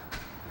last,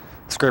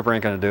 the scraper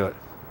ain't going to do it.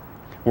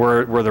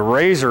 Where the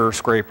razor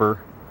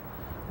scraper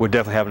would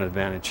definitely have an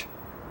advantage.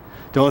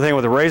 The only thing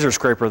with the razor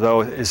scraper,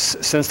 though, is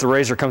since the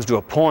razor comes to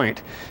a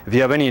point, if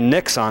you have any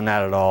nicks on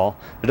that at all,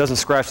 it doesn't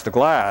scratch the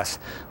glass,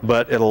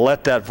 but it'll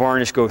let that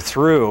varnish go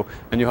through,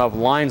 and you'll have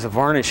lines of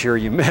varnish here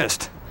you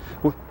missed,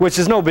 which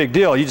is no big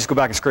deal. You just go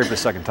back and scrape it a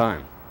second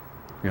time.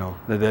 You know,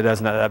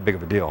 that's not that big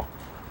of a deal.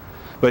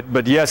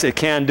 But yes, it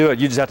can do it.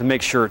 You just have to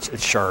make sure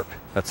it's sharp.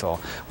 That's all.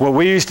 What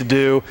we used to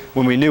do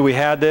when we knew we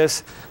had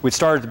this, we'd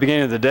start at the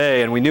beginning of the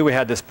day, and we knew we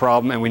had this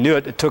problem, and we knew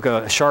it took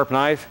a sharp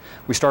knife.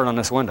 We started on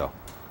this window.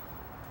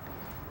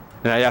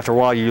 And after a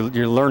while, you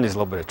learn these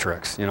little bit of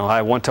tricks. You know, I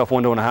have one tough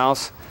window in a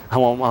house. I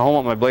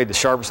want my blade the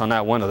sharpest on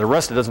that window. The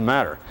rest, it doesn't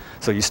matter.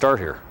 So you start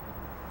here.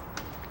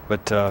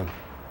 But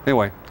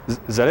anyway,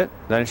 is that it?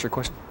 Did that answer your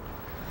question?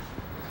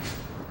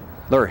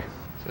 Larry.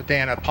 So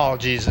Dan,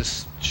 apologies.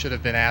 This should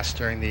have been asked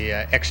during the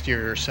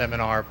exterior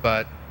seminar,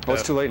 but Well,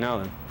 it's too late now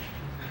then.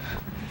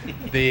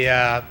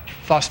 the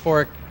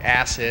phosphoric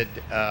acid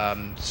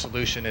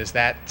solution, is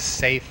that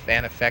safe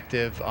and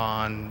effective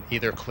on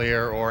either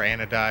clear or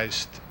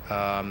anodized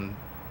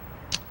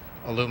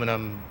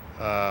aluminum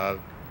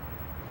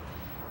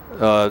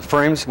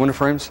Frames, window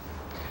frames?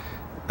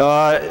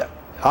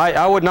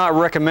 I would not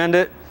recommend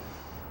it.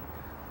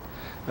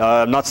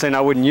 I'm not saying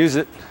I wouldn't use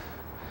it,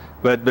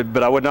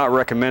 but I would not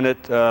recommend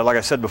it. Like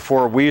I said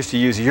before, we used to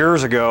use,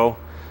 years ago,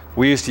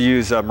 we used to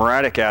use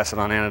muriatic acid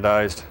on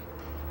anodized,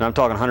 and I'm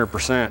talking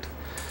 100%.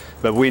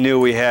 But we knew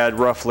we had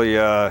roughly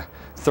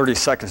 30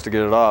 seconds to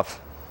get it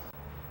off.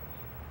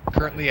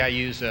 Currently, I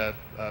use a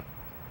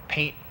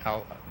paint,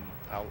 I'll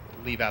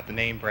leave out the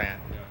name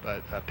brand,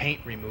 but a paint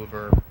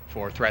remover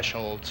for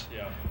thresholds.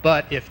 Yeah.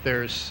 But if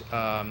there's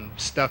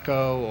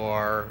stucco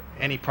or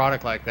any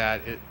product like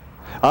that,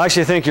 I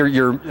actually think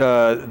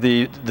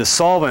the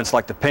solvents,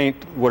 like the paint,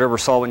 whatever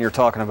solvent you're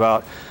talking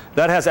about,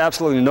 that has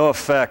absolutely no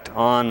effect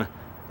on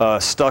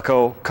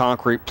stucco,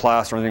 concrete,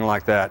 plaster, or anything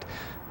like that.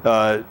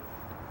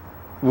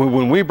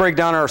 When we break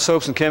down our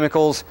soaps and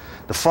chemicals,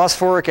 the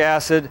phosphoric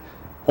acid,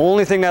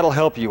 only thing that'll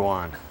help you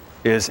on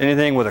is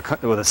anything with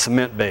a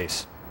cement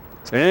base.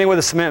 So anything with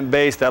a cement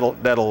base,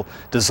 that'll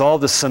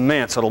dissolve the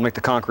cement, so it'll make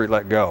the concrete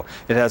let go.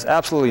 It has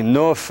absolutely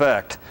no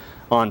effect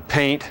on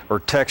paint or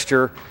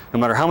texture. No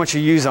matter how much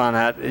you use on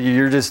that,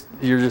 you're just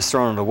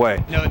throwing it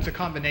away. no, it's a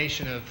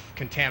combination of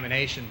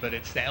contamination, but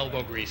it's the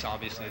elbow grease,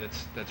 obviously,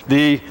 that's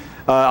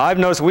I've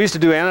noticed we used to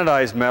do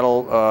anodized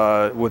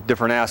metal with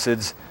different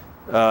acids.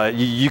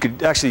 You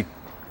could actually,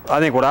 I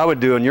think what I would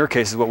do in your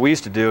case is what we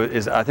used to do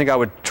is I think I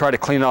would try to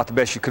clean it off the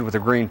best you could with a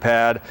green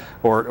pad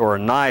or a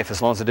knife,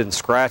 as long as it didn't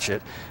scratch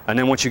it. And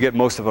then once you get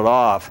most of it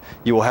off,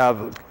 you will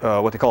have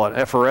what they call an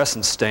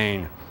effervescent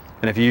stain.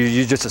 And if you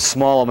use just a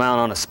small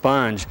amount on a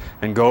sponge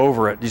and go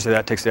over it, usually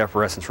that takes the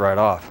effervescence right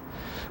off.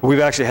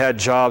 We've actually had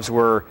jobs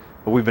where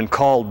we've been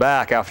called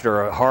back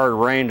after a hard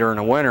rain during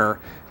the winter,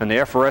 and the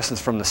effervescence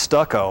from the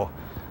stucco,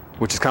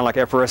 which is kind of like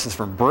effervescence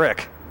from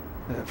brick,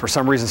 for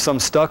some reason some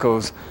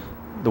stuccos,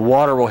 the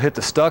water will hit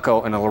the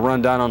stucco and it'll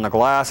run down on the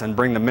glass and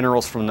bring the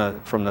minerals from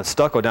the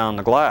stucco down on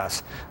the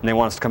glass, and they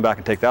want us to come back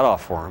and take that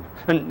off for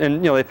them. And you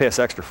know, they pay us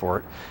extra for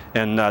it,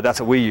 and that's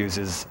what we use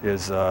is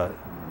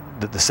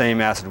the same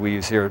acid we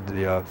use here,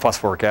 the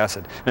phosphoric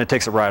acid, and it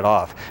takes it right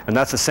off. And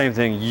that's the same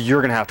thing you're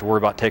going to have to worry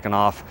about taking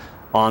off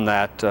on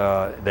that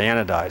the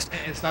anodized.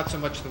 It's not so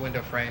much the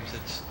window frames,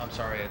 it's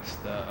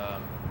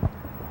the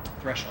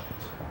thresholds.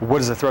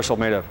 What is the threshold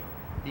made of?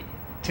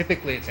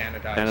 Typically it's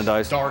anodized.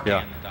 Anodized? Dark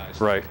Yeah.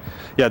 anodized. Right.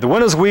 Yeah, the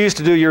windows we used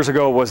to do years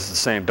ago was the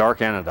same, dark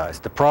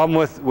anodized. The problem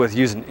with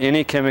using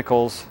any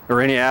chemicals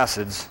or any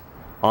acids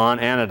on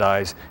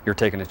anodized, you're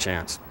taking a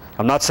chance.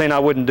 I'm not saying I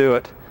wouldn't do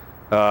it,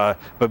 but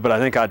I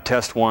think I'd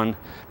test one,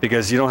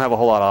 because you don't have a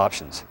whole lot of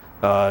options.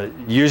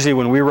 Usually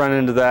when we run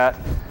into that,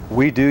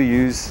 we do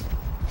use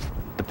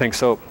the pink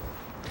soap.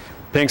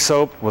 Pink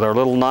soap with our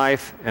little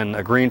knife and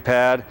a green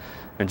pad,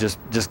 and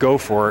just go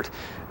for it.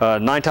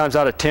 9 times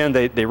out of 10,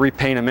 they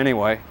repaint them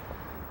anyway,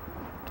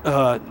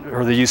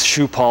 or they use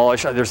shoe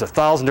polish. There's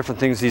 1,000 different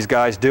things these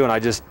guys do,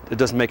 and it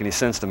doesn't make any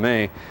sense to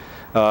me.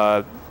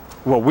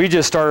 What we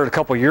just started a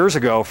couple years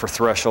ago for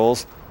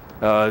thresholds,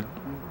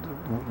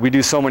 we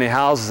do so many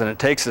houses, and it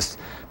takes us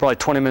probably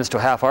 20 minutes to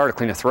a half hour to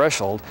clean a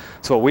threshold.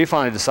 So what we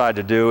finally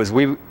decided to do is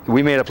we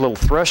made up little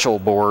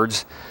threshold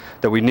boards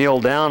that we kneel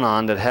down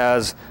on that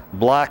has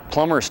black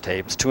plumber's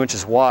tape. It's 2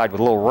 inches wide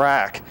with a little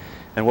rack.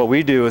 And what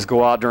we do is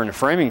go out during the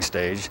framing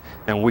stage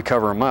and we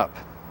cover them up.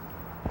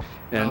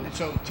 And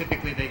so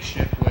typically they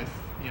ship with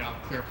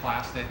clear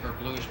plastic or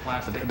bluish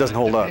plastic. It doesn't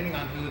hold up. Depending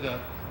on who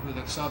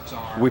the subs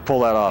are, we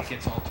pull that off. It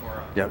gets all tore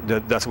up. Yeah,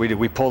 that's what we do.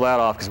 We pull that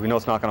off because we know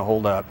it's not going to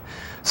hold up.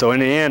 So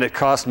in the end, it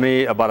cost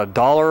me about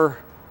 $1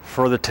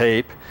 for the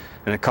tape,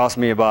 and it cost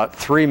me about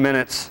 3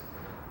 minutes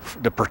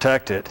to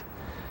protect it.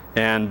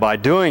 And by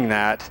doing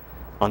that,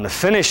 on the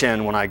finish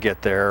end when I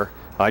get there,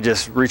 I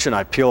just reach in,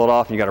 I peel it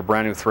off, and you got a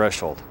brand new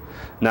threshold.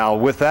 Now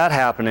with that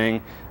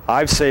happening,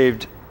 I've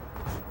saved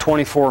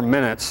 24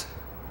 minutes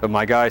of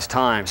my guy's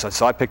time. So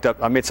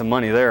I made some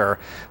money there,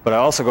 but I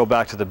also go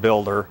back to the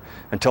builder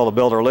and tell the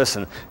builder,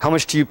 listen, how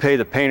much do you pay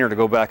the painter to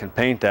go back and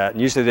paint that?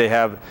 And usually they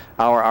have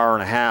hour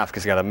and a half,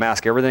 because they got to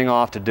mask everything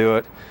off to do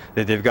it.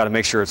 They've got to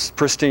make sure it's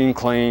pristine,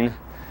 clean,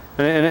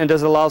 and it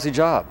does a lousy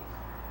job.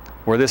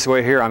 Where this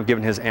way here, I'm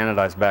giving his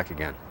anodized back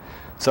again.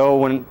 So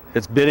when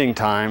it's bidding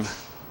time,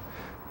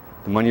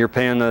 the money you're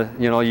paying,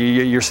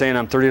 you're saying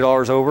I'm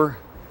 $30 over.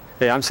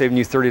 Hey, I'm saving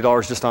you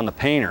 $30 just on the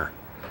painter.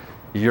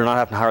 You're not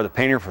having to hire the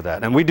painter for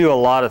that. And we do a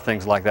lot of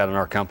things like that in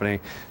our company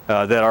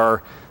that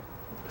are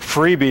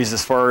freebies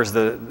as far as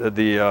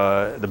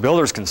the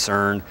builder's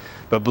concerned.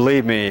 But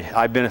believe me,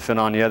 I benefit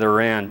on the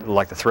other end,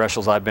 like the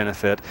thresholds I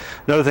benefit.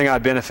 Another thing I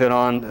benefit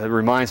on, it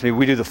reminds me,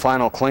 we do the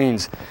final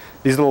cleans.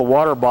 These little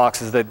water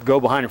boxes that go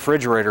behind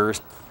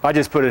refrigerators, I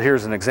just put it here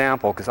as an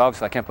example, because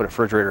obviously I can't put a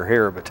refrigerator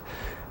here, but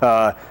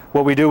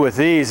what we do with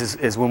these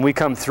is when we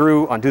come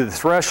through and do the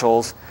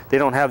thresholds, they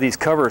don't have these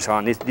covers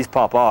on. These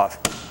pop off.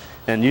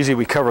 and usually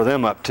we cover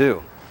them up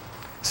too.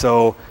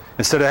 So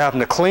instead of having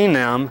to clean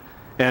them,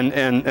 and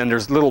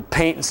there's little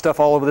paint and stuff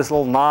all over this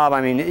little knob,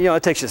 I mean, you know,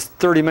 it takes just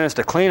 30 minutes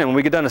to clean them. When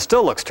we get done, it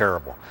still looks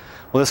terrible.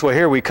 Well, this way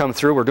here, we come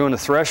through, we're doing the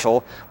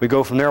threshold, we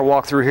go from there,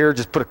 walk through here,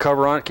 just put a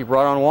cover on it, keep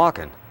right on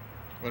walking.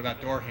 What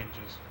about door hinges?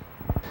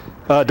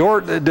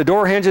 The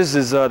door hinges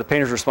is the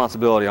painter's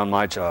responsibility on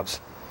my jobs.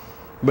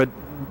 But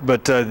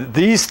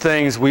these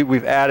things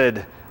we've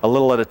added a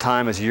little at a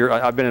time as a year.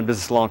 I've been in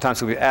business a long time,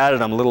 so we've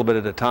added them a little bit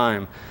at a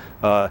time.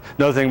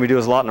 Another thing we do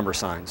is lot number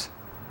signs.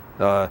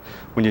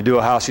 When you do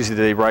a house, usually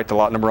they write the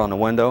lot number on the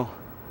window.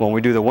 When we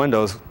do the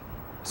windows,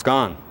 it's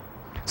gone.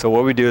 So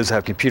what we do is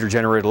have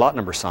computer-generated lot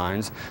number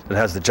signs that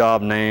has the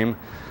job name,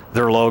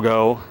 their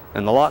logo,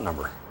 and the lot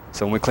number.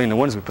 So when we clean the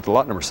windows, we put the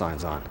lot number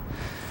signs on.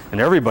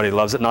 And everybody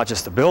loves it, not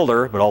just the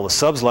builder, but all the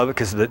subs love it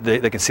because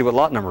they can see what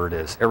lot number it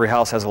is. Every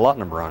house has a lot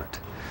number on it.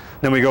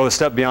 Then we go a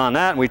step beyond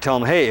that and we tell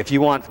them, hey, if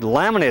you want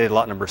laminated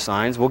lot number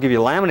signs, we'll give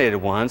you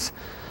laminated ones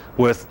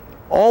with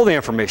all the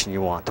information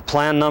you want. The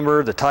plan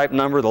number, the type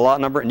number, the lot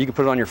number, and you can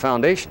put it on your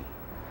foundation.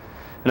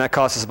 And that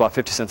costs us about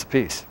 50 cents a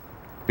piece.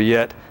 But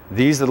yet,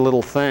 these are the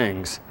little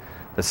things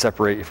that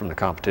separate you from the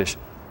competition.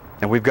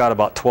 And we've got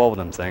about 12 of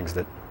them things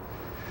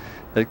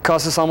that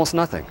cost us almost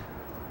nothing.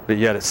 But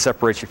yet, it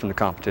separates you from the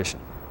competition.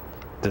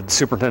 The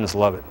superintendents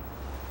love it.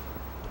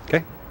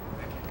 Okay?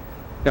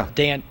 Yeah.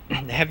 Dan,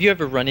 have you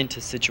ever run into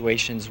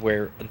situations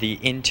where the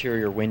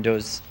interior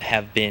windows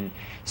have been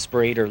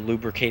sprayed or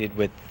lubricated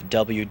with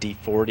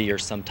WD-40 or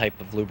some type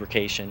of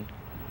lubrication?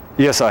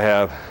 Yes, I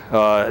have.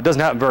 It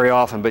doesn't happen very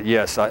often, but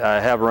yes, I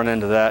have run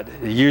into that.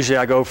 Usually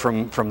I go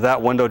from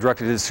that window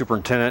directly to the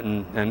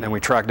superintendent and we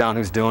track down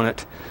who's doing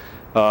it.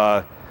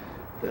 The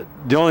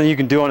only thing you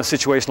can do on a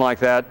situation like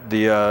that,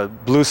 the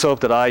blue soap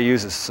that I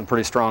use is some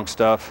pretty strong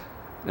stuff.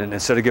 And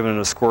instead of giving it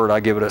a squirt, I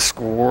give it a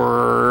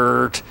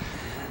squirt.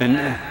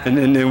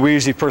 And we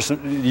usually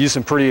use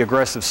some pretty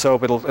aggressive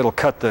soap. It'll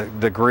cut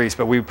the grease,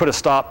 but we put a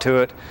stop to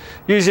it.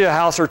 Usually a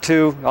house or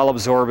two, I'll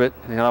absorb it.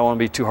 You know, I don't want to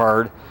be too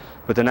hard.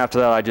 But then after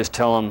that, I just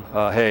tell them,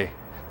 hey,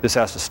 this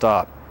has to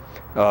stop.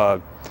 I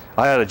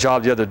had a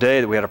job the other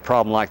day that we had a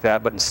problem like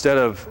that, but instead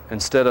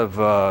of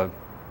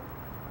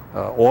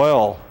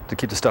oil to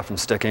keep the stuff from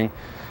sticking,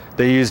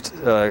 they used,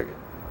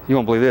 you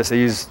won't believe this, they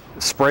used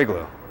spray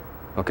glue,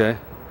 okay?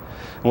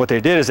 And what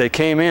they did is they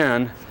came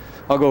in,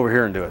 I'll go over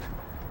here and do it.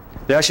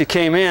 They actually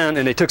came in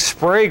and they took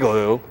spray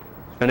glue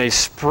and they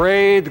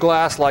sprayed the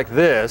glass like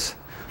this.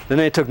 Then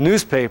they took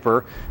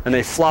newspaper and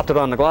they flopped it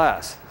on the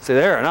glass. See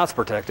there, now it's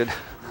protected.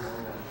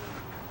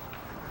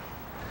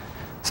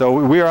 So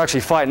we were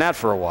actually fighting that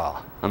for a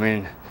while. I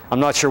mean, I'm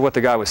not sure what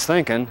the guy was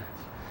thinking.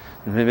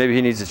 Maybe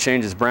he needs to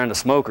change his brand of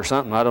smoke or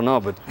something, I don't know,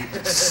 but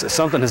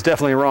something is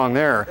definitely wrong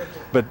there.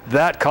 But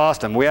that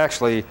cost him. We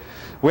actually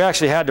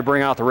had to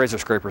bring out the razor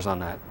scrapers on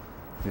that.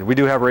 We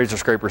do have razor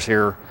scrapers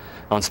here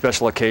on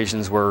special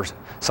occasions where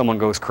someone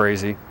goes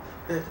crazy.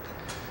 I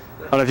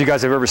don't know if you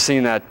guys have ever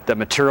seen that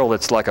material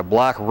that's like a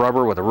black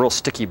rubber with a real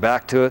sticky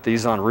back to it. They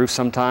use it on roofs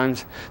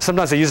sometimes.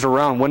 Sometimes they use it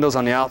around windows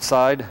on the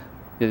outside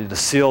to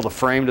seal the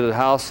frame to the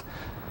house.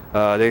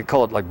 They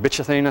call it like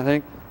bitchathene, I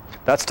think.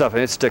 That stuff,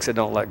 and it sticks, it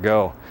don't let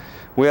go.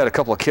 We had a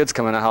couple of kids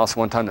come in the house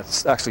one time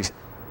that actually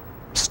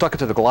stuck it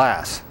to the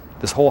glass,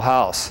 this whole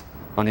house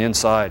on the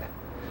inside.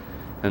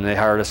 And they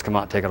hired us to come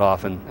out and take it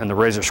off, and the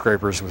razor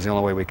scrapers was the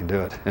only way we can do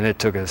it. And it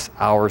took us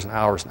hours and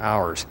hours and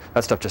hours.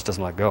 That stuff just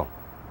doesn't let go.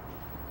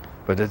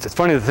 But it's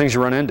funny the things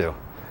you run into.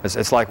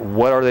 It's like,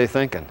 what are they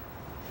thinking?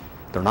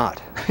 They're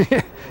not.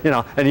 You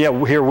know, and yet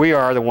here we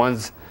are, the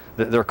ones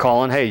that they're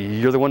calling, hey,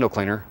 you're the window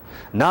cleaner.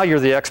 Now you're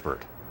the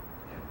expert.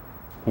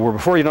 Where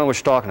before you don't know what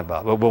you're talking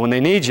about. But when they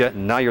need you,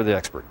 now you're the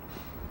expert.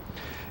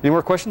 Any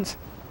more questions?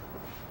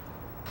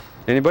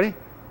 Anybody?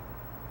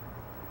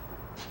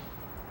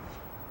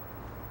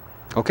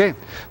 Okay,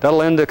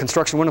 that'll end the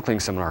construction window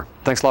cleaning seminar.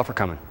 Thanks a lot for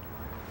coming.